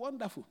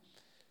 wonderful.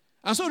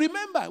 And so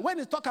remember, when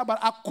you talk about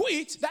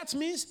acquit, that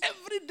means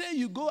every day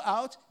you go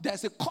out,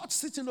 there's a court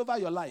sitting over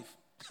your life.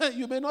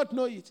 You may not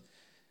know it.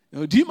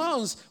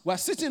 Demons were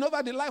sitting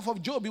over the life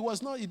of Job.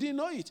 He didn't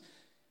know it.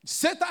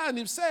 Satan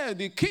himself,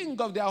 the king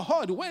of their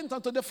horde, went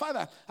unto the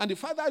father, and the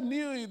father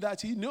knew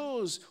that he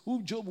knows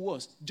who Job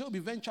was. Job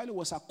eventually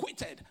was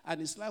acquitted, and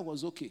his life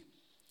was okay.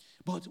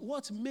 But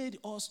what made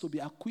us to be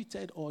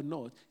acquitted or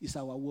not is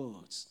our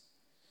words.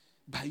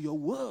 By your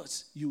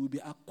words, you will be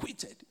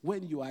acquitted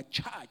when you are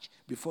charged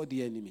before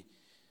the enemy.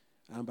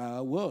 And by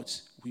our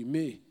words, we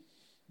may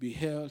be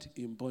held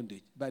in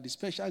bondage. By the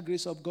special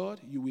grace of God,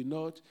 you will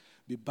not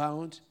be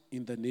bound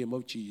in the name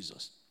of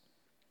Jesus.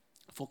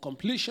 For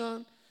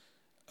completion,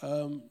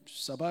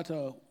 it's about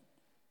a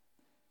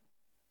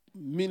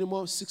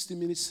minimum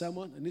 60-minute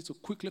sermon. I need to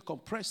quickly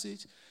compress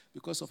it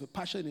because of a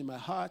passion in my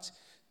heart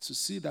to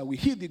see that we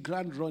hit the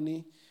ground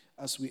running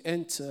as we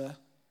enter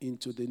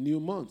into the new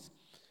month.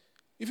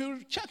 If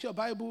you check your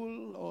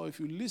Bible or if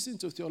you listen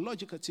to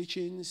theological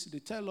teachings, they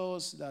tell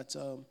us that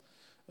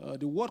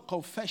the word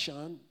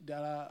confession, there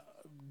are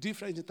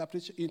different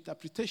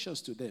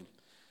interpretations to them.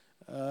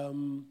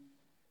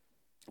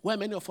 When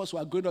many of us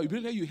were growing up,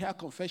 immediately you hear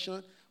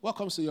confession, what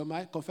comes to your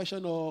mind?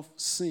 Confession of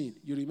sin.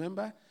 You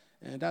remember?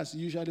 And that's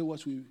usually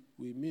what we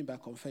mean by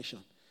confession.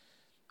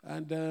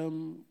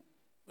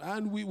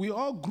 And we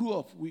all grew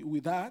up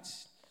with that.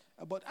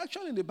 But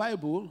actually in the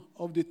Bible,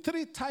 of the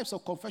 3 types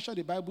of confession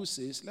the Bible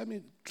says, let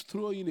me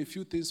throw in a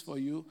few things for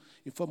you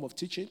in form of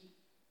teaching.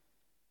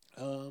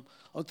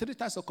 On 3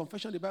 types of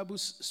confession the Bible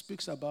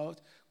speaks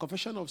about,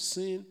 confession of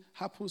sin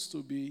happens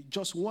to be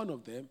just one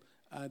of them,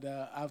 and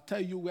I'll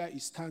tell you where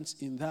it stands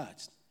in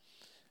that.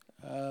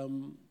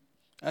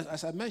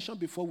 As I mentioned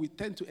before, we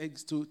tend to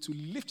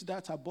lift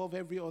that above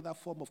every other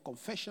form of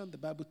confession the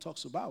Bible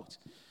talks about.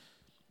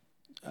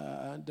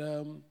 I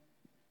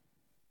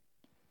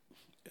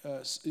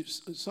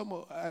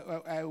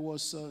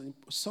was in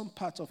some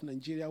part of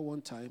Nigeria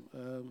one time.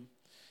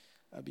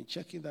 I've been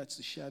checking that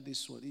to share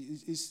this one.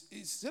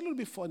 It's a little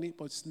bit funny,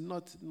 but it's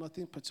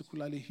nothing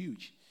particularly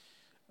huge.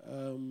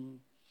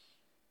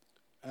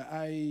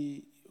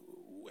 I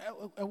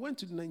went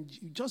to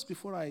Nigeria just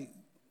before I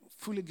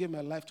fully gave my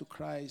life to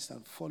Christ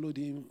and followed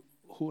him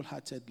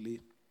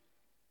wholeheartedly.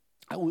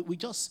 And we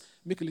just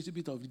make a little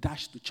bit of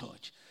dash to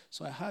church.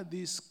 So I had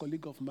this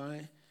colleague of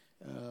mine,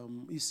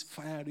 he's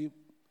fiery,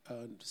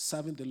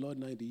 serving the Lord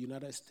now in the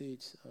United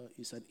States.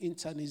 He's an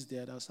internist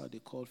there. That's how they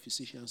call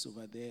physicians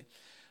over there.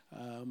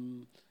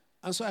 And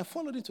so I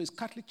followed him to his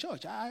Catholic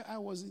church. I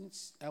was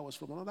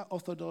from another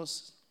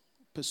Orthodox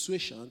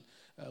persuasion,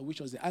 which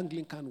was the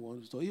Anglican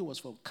one. So he was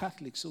from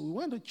Catholic. So we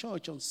went to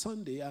church on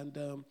Sunday,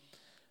 and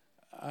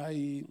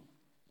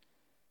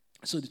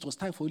so it was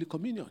time for Holy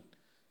Communion.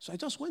 So I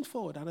just went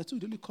forward and I took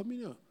the Holy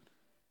Communion.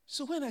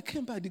 So when I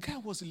came back, the guy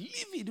was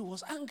livid. He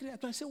was angry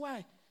at me. I said,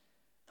 why?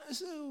 I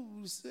said,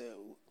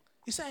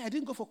 he said, I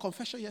didn't go for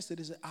confession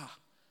yesterday. He said,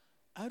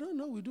 I don't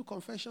know. We do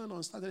confession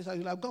on Saturday. So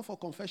I've gone for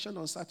confession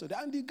on Saturday.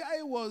 And the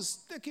guy was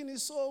taking it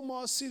so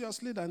more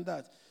seriously than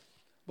that.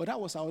 But that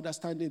was our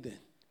understanding then.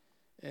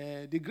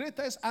 The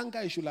greatest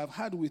anger he should have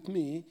had with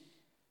me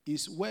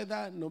is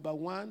whether, number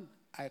one,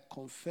 I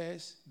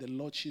confess the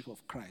Lordship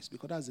of Christ.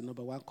 Because that's the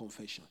number one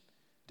confession.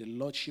 The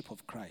Lordship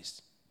of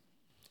Christ.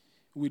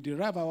 We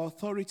derive our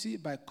authority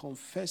by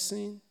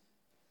confessing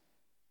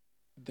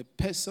the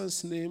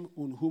person's name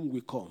on whom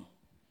we come.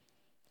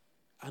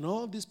 And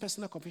all this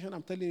personal confession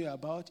I'm telling you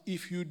about,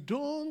 if you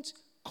don't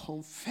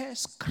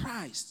confess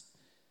Christ,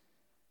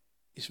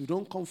 his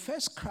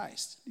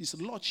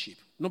Lordship,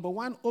 number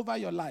one, over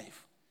your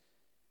life.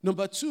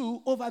 Number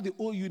two, over the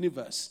whole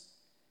universe.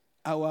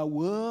 Our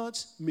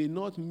words may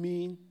not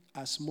mean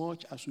as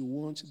much as we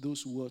want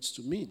those words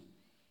to mean.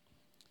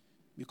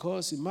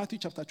 Because in Matthew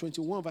chapter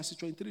 21, verses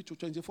 23 to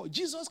 24,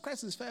 Jesus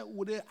Christ is fair.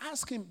 Would they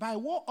ask him, by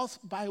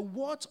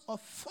what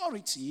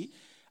authority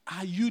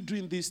are you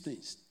doing these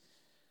things?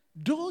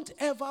 Don't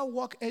ever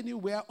walk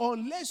anywhere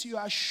unless you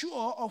are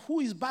sure of who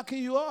is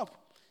backing you up.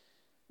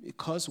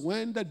 Because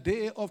when the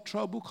day of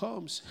trouble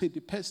comes, the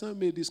person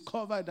may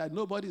discover that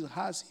nobody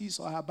has his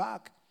or her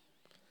back.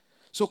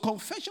 So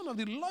confession of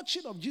the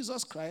Lordship of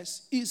Jesus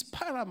Christ is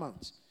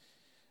paramount.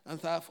 And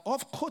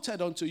I've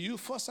quoted unto you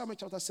 1 Samuel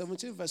chapter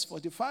 17, verse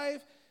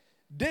 45.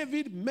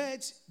 David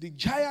met the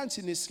giant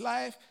in his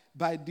life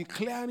by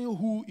declaring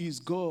who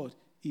his God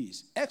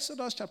is.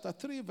 Exodus chapter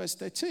 3, verse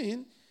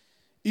 13.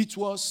 It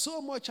was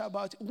so much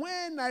about,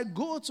 when I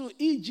go to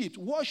Egypt,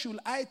 what should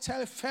I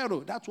tell Pharaoh?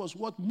 That was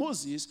what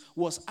Moses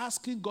was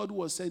asking God who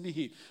was sending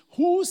him.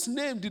 Whose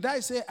name did I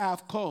say I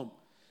have come?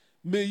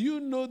 May you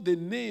know the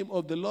name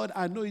of the Lord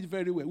and know it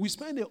very well. We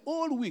spend the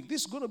whole week.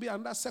 This is going to be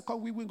another second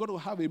week. We're going to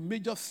have a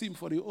major theme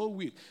for the whole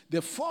week.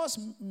 The first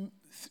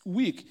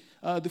week,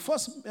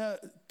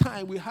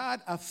 time we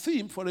had a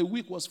theme for a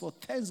week was for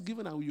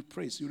Thanksgiving and we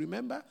praise. You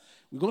remember?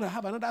 We're going to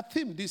have another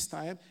theme this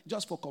time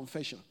just for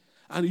confession.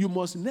 And you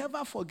must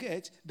never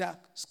forget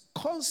that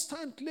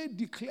constantly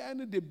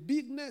declaring the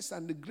bigness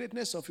and the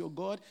greatness of your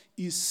God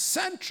is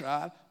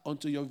central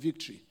unto your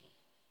victory.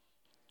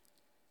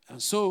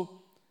 And so,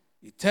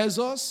 it tells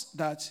us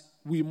that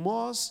we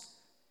must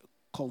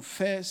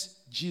confess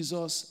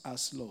Jesus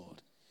as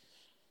Lord.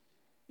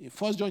 In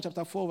 1 John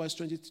chapter 4, verse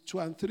 22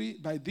 and 3,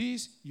 by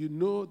this you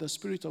know the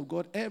Spirit of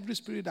God. Every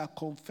spirit that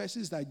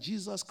confesses that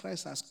Jesus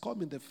Christ has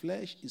come in the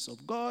flesh is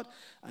of God,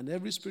 and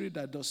every spirit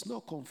that does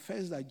not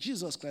confess that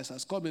Jesus Christ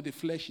has come in the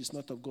flesh is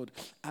not of God.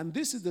 And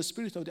this is the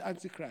spirit of the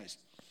Antichrist,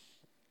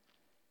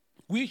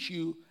 which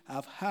you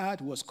have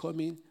heard was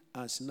coming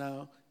as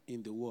now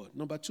in the world.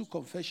 Number two,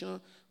 confession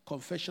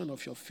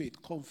of your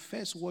faith.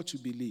 Confess what you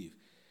believe.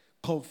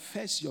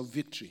 Confess your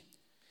victory.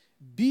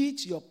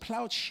 Beat your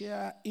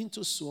plowshare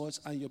into swords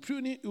and your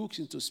pruning hooks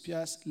into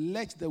spears.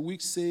 Let the weak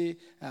say,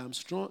 I am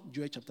strong.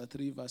 Joel chapter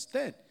 3, verse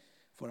 10.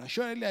 For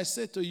assuredly I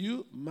say to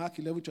you, Mark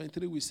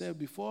 11:23, we said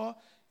before,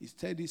 he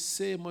said it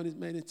same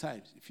many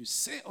times. If you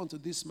say unto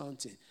this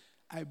mountain,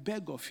 I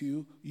beg of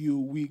you, you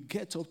will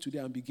get up today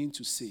and begin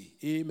to say,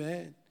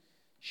 Amen.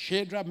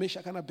 Shadrach,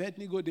 Meshach, and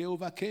Abednego, they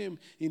overcame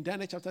in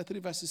Daniel chapter 3,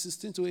 verses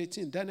 16 to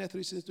 18. Daniel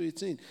 3, 16 to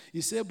 18.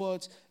 He said,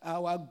 but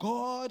our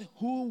God,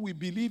 whom we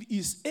believe,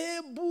 is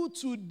able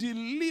to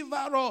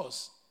deliver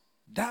us.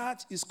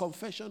 That is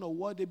confession of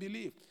what they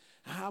believe.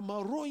 I'm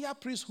a royal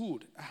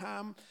priesthood.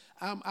 I'm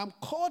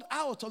called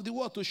out of the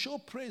world to show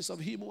praise of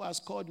him who has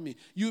called me.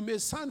 You may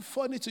sound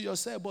funny to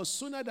yourself, but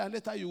sooner than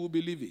later you will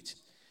believe it.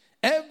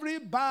 Every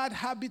bad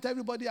habit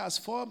everybody has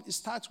formed, it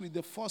starts with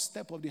the first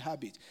step of the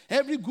habit.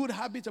 Every good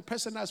habit a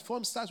person has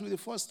formed starts with the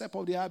first step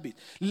of the habit.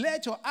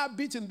 Let your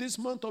habit in this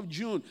month of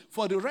June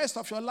for the rest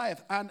of your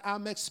life, and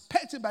I'm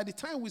expecting by the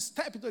time we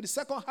step into the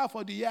second half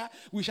of the year,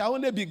 we shall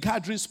only be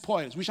gathering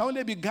spoils. We shall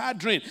only be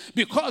gathering,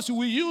 because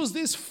we use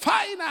this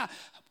final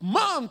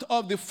month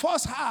of the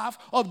first half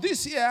of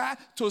this year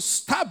to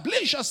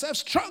establish yourself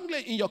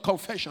strongly in your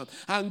confession.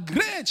 And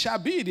great shall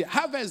be the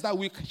harvest that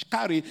we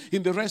carry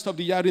in the rest of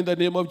the year in the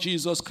name of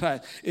Jesus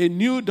Christ. A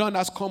new dawn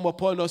has come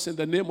upon us in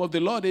the name of the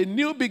Lord. A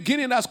new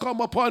beginning has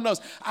come upon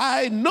us.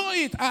 I know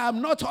it. I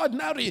am not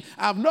ordinary.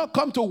 I have not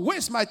come to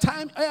waste my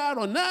time here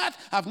on earth.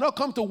 I have not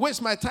come to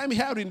waste my time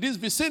here in this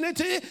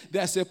vicinity.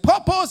 There's a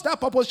purpose. That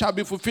purpose shall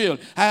be fulfilled.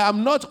 I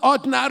am not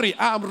ordinary.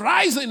 I am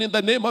rising in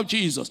the name of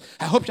Jesus.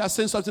 I hope you are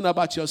saying something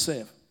about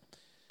yourself.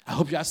 I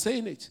hope you are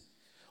saying it.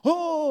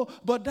 Oh,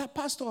 but that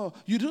pastor,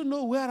 you don't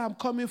know where I'm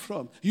coming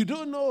from. You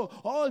don't know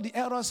all the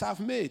errors I've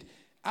made.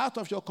 Out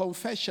of your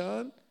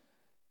confession,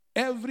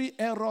 every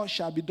error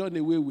shall be done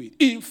away with.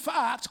 In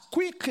fact,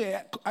 quickly,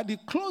 the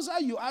closer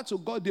you are to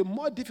God, the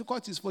more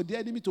difficult it is for the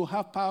enemy to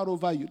have power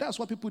over you. That's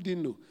what people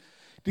didn't know.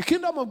 The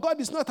kingdom of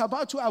God is not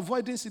about you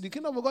avoiding sin. The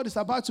kingdom of God is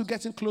about you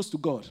getting close to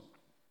God.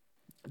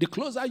 The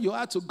closer you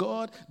are to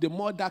God, the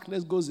more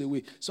darkness goes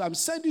away. So I'm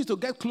sending you to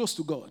get close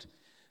to God.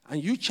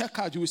 And you check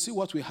out, you will see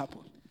what will happen.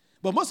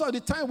 But most of the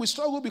time we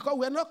struggle because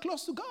we're not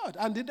close to God.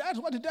 And that's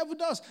what the devil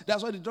does.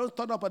 That's why they don't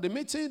turn up at the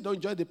meeting, don't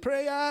join the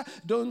prayer,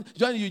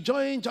 you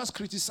join, just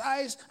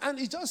criticize. And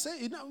he just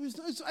say,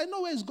 I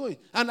know where it's going.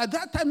 And at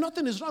that time,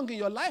 nothing is wrong in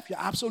your life. You're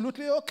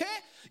absolutely okay.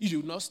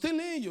 You're not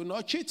stealing, you're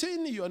not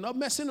cheating, you're not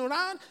messing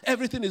around.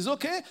 Everything is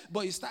okay.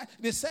 But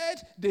they said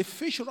the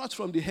fish rot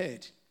from the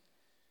head.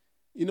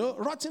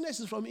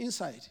 Rottenness is from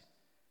inside.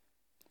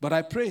 But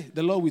I pray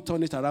the Lord will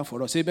turn it around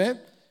for us. Amen?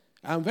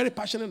 I'm very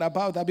passionate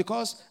about that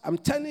because I'm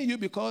telling you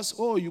because,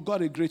 you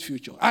got a great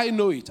future. I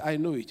know it.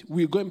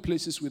 We're going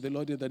places with the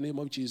Lord in the name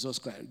of Jesus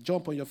Christ.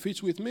 Jump on your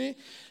feet with me,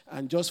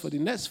 and just for the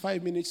next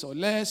 5 minutes or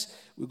less,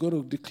 we're going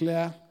to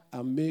declare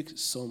and make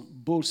some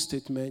bold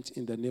statements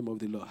in the name of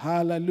the Lord.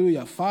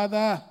 Hallelujah.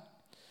 Father,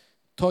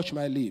 touch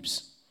my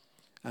lips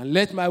and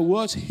let my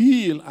words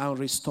heal and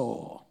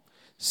restore,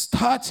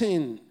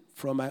 starting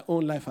from my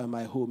own life and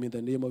my home in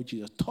the name of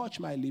Jesus. Touch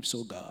my lips,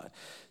 oh God.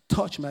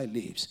 Touch my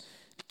lips.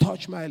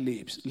 Touch my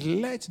lips.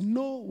 Let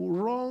no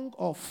wrong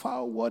or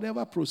foul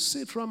whatever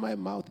proceed from my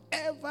mouth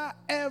ever,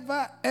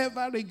 ever,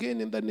 ever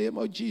again in the name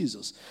of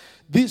Jesus.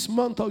 This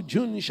month of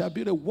June shall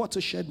be a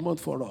watershed month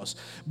for us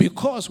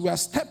because we are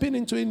stepping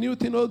into a new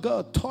thing, oh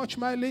God. Touch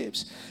my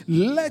lips.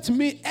 Let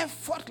me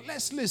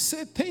effortlessly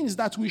say things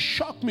that will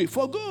shock me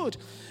for good.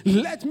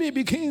 Let me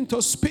begin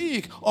to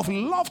speak of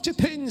lofty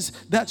things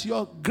that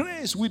your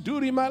grace will do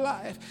in my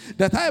life.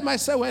 That I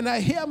myself, when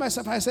I hear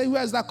myself, I say,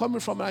 where is that coming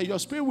from? And your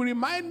spirit will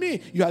remind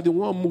me, you are the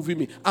one moving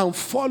me. And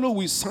follow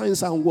with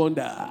signs and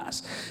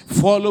wonders.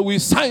 Follow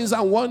with signs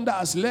and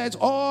wonders. Let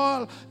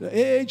all the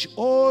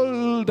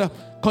age-old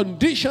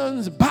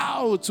conditions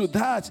bow to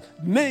that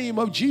name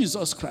of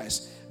Jesus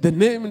Christ. The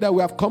name that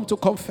we have come to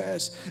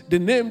confess. The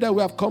name that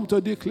we have come to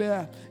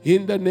declare.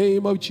 In the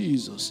name of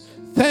Jesus.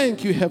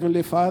 Thank you,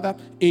 Heavenly Father.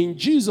 In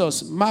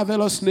Jesus'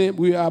 marvelous name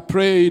we are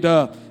prayed.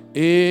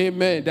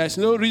 Amen. There's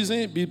no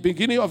reason the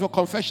beginning of your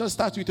confession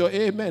starts with your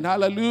amen.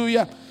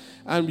 Hallelujah.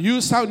 And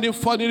you sounding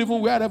funny even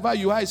wherever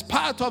you are is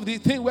part of the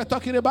thing we're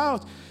talking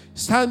about.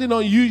 Standing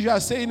on you are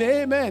saying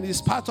amen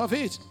is part of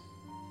it.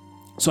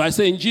 So I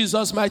say in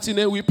Jesus' mighty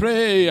name we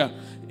pray.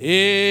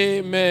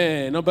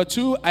 Amen. Number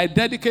 2, I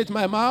dedicate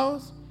my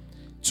mouth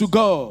to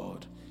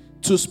God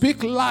to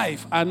speak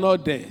life and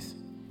not death.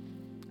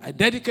 I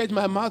dedicate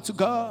my mouth to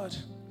God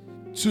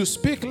to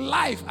speak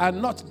life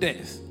and not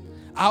death.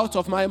 Out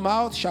of my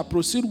mouth shall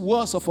proceed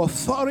words of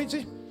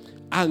authority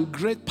and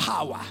great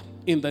power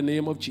in the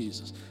name of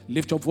Jesus.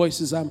 Lift your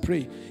voices and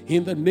pray.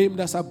 In the name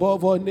that's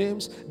above all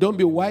names, don't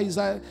be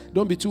wiser.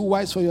 Don't be too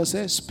wise for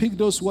yourself. Speak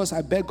those words,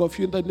 I beg of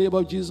you, in the name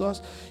of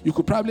Jesus. You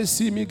could probably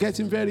see me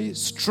getting very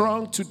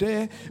strong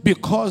today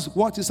because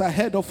what is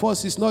ahead of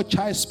us is not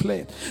child's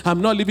play. I'm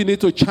not leaving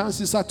it to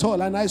chances at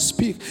all. And I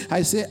speak.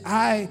 I say,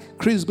 I,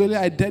 Chris Gbenle,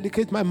 I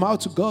dedicate my mouth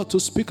to God to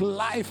speak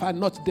life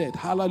and not death.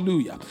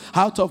 Hallelujah.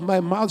 Out of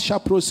my mouth shall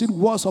proceed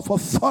words of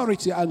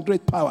authority and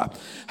great power.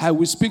 I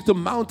will speak to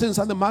mountains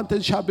and the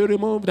mountains shall be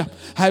removed.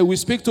 I will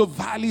speak to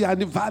valley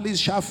and the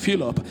valleys shall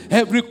fill up.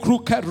 Every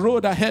crooked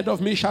road ahead of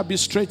me shall be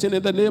straightened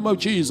in the name of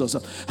Jesus.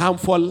 I'm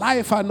for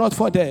life and not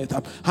for death.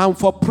 I'm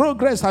for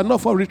progress and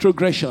not for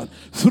retrogression.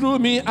 Through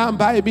me and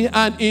by me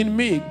and in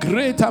me,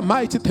 great and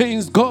mighty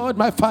things God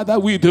my Father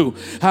will do.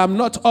 I'm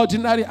not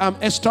ordinary, I'm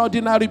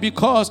extraordinary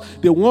because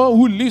the one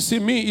who lives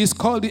in me is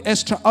called the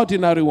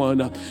extraordinary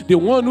one. The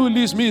one who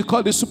lives in me is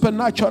called the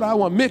supernatural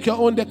one. Make your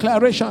own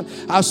declaration.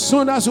 As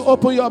soon as you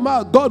open your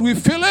mouth, God will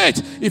fill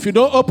it. If you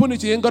don't open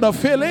it, you ain't going to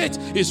fill it.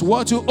 It's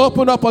what you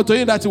open up unto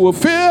him that he will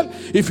fill.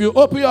 If you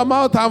open your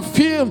mouth and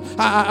fill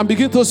and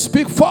begin to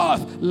speak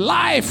forth,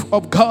 life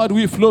of God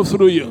will flow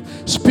through you.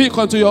 Speak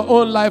unto your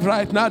own life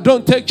right now.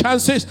 Don't take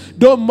chances.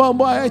 Don't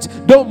mumble it.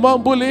 Don't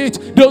mumble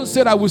it. Don't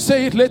say, I will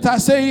say it later.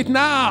 Say it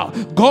now.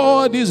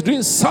 God is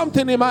doing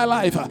something in my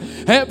life.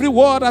 Every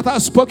word that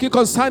I've spoken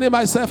concerning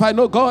myself, I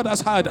know God has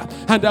heard.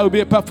 And there will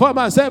be a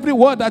performance. Every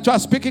word that you are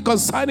speaking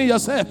concerning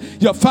yourself,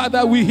 your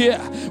Father will hear.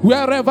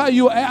 Wherever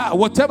you are,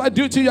 whatever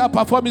duty you are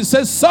performing,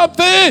 say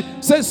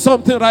something. Say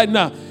something right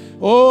now.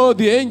 Oh,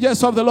 the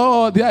angels of the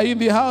Lord, they are in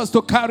the house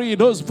to carry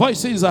those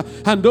voices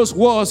and those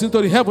words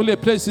into the heavenly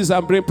places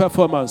and bring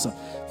performance.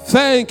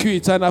 Thank you,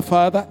 eternal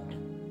Father.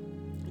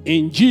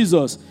 In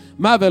Jesus'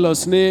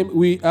 marvelous name,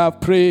 we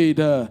have prayed.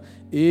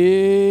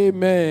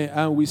 Amen.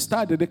 And we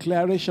start the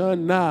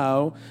declaration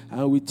now,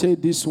 and we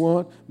take this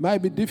one.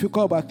 Might be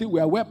difficult, but I think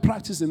we are well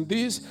practiced in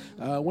this.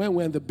 When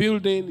we're in the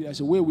building, there's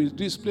a way we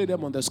display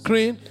them on the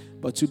screen.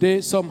 But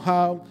today,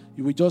 somehow,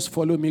 you will just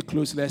follow me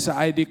closely. I say,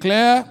 I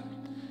declare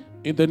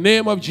in the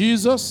name of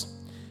Jesus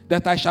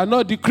that I shall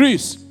not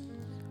decrease,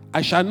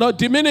 I shall not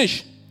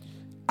diminish,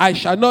 I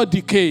shall not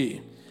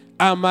decay,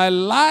 and my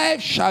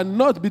life shall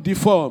not be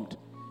deformed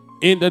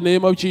in the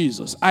name of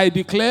Jesus. I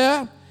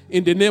declare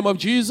in the name of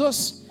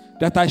Jesus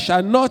that I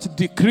shall not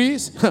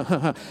decrease,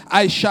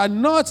 I shall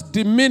not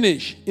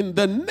diminish in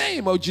the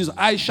name of Jesus.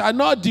 I shall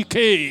not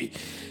decay,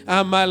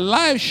 and my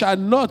life shall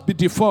not be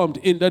deformed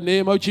in the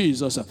name of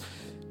Jesus.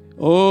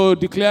 Oh,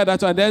 declare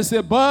that and then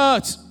say,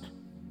 but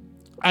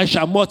I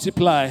shall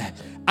multiply,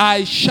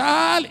 I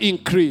shall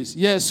increase,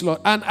 yes,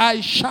 Lord, and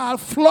I shall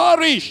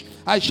flourish.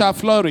 I shall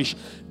flourish.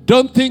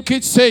 Don't think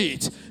it, say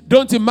it.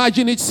 Don't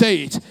imagine it,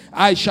 say it.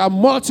 I shall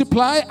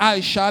multiply,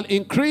 I shall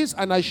increase,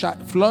 and I shall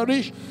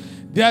flourish.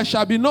 There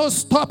shall be no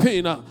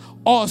stopping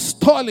or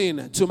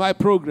stalling to my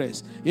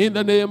progress. In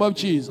the name of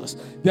Jesus.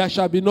 There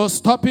shall be no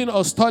stopping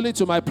or stalling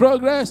to my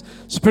progress.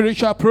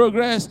 Spiritual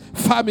progress,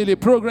 family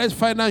progress,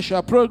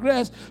 financial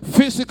progress,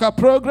 physical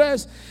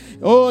progress.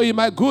 Oh, in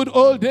my good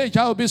old age,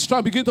 I will be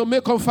strong. Begin to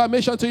make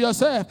confirmation to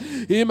yourself.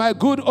 In my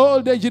good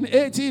old age, in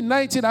 18,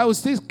 19, I will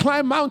still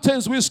climb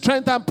mountains with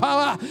strength and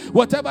power.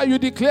 Whatever you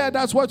declare,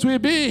 that's what will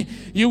be.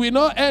 You will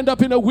not end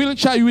up in a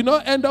wheelchair. You will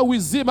not end up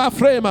with Zimmer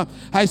frame.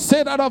 I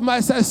say that of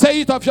myself.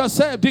 Say it of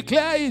yourself.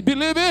 Declare it.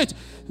 Believe it.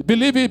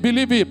 Believe it,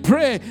 believe it.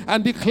 Pray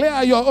and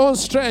declare your own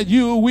strength.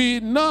 You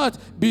will not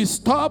be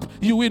stopped.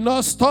 You will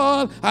not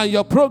stall. And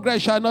your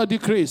progress shall not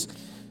decrease.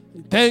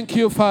 Thank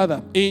you,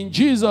 Father. In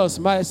Jesus'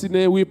 mighty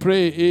name we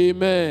pray.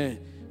 Amen.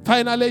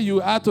 Finally,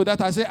 you add to that,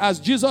 I say,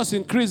 as Jesus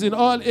increased in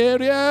all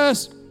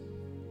areas,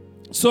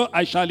 so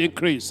I shall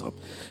increase.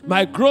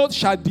 My growth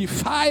shall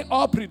defy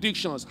all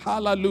predictions.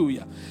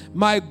 Hallelujah.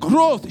 My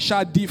growth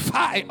shall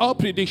defy all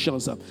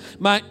predictions.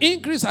 My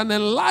increase and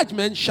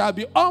enlargement shall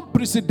be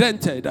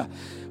unprecedented.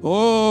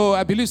 Oh,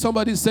 I believe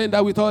somebody is saying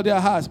that with all their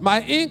hearts.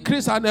 My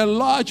increase and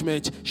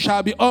enlargement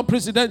shall be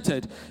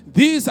unprecedented.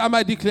 These are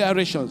my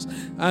declarations,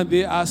 and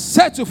they are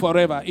settled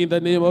forever in the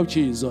name of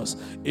Jesus.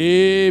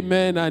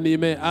 Amen and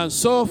amen. And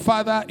so,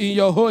 Father, in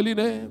your holy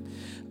name,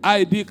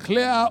 I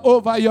declare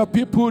over your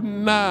people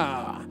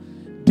now,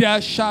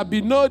 there shall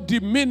be no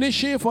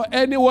diminishing for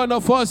any one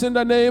of us in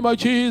the name of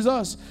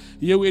Jesus.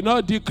 You will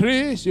not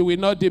decrease, you will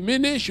not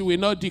diminish, you will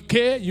not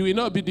decay, you will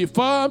not be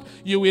deformed,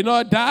 you will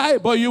not die,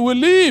 but you will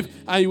live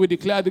and you will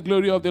declare the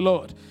glory of the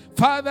Lord.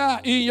 Father,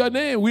 in your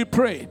name we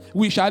pray,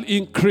 we shall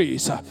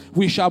increase,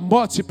 we shall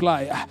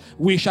multiply,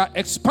 we shall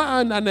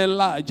expand and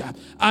enlarge,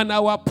 and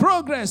our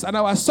progress and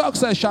our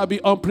success shall be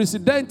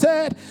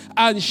unprecedented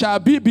and shall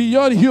be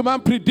beyond human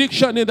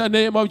prediction in the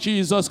name of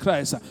Jesus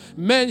Christ.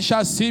 Men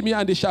shall see me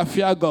and they shall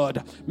fear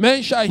God.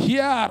 Men shall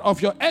hear of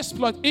your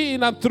exploit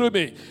in and through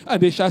me, and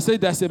they shall say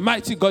there's a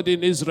mighty God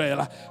in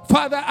Israel.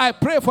 Father, I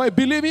pray for a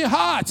believing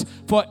heart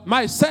for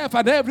myself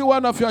and every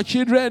one of your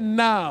children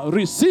now.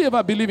 Receive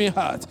a believing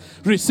heart.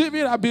 Receive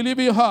a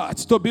believing heart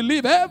to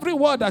believe every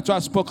word that you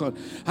have spoken,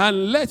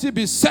 and let it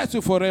be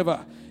settled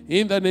forever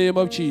in the name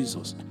of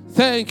Jesus.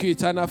 Thank you,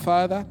 eternal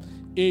Father.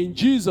 In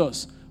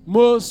Jesus'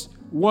 most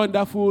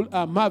wonderful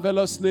and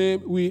marvelous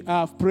name we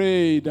have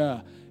prayed.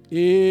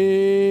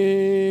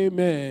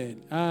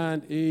 Amen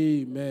and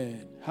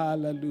amen.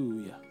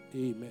 Hallelujah.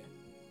 Amen.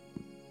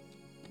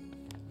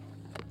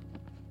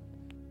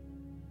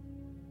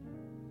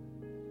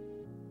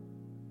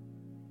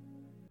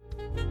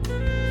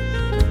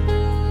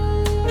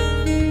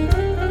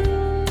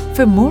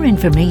 For more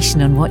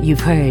information on what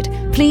you've heard,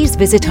 please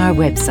visit our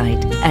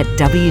website at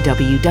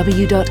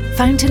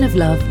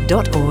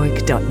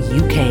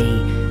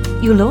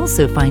www.fountainoflove.org.uk. You'll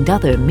also find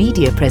other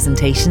media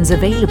presentations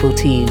available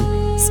to you.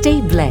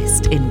 Stay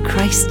blessed in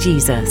Christ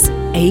Jesus.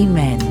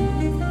 Amen.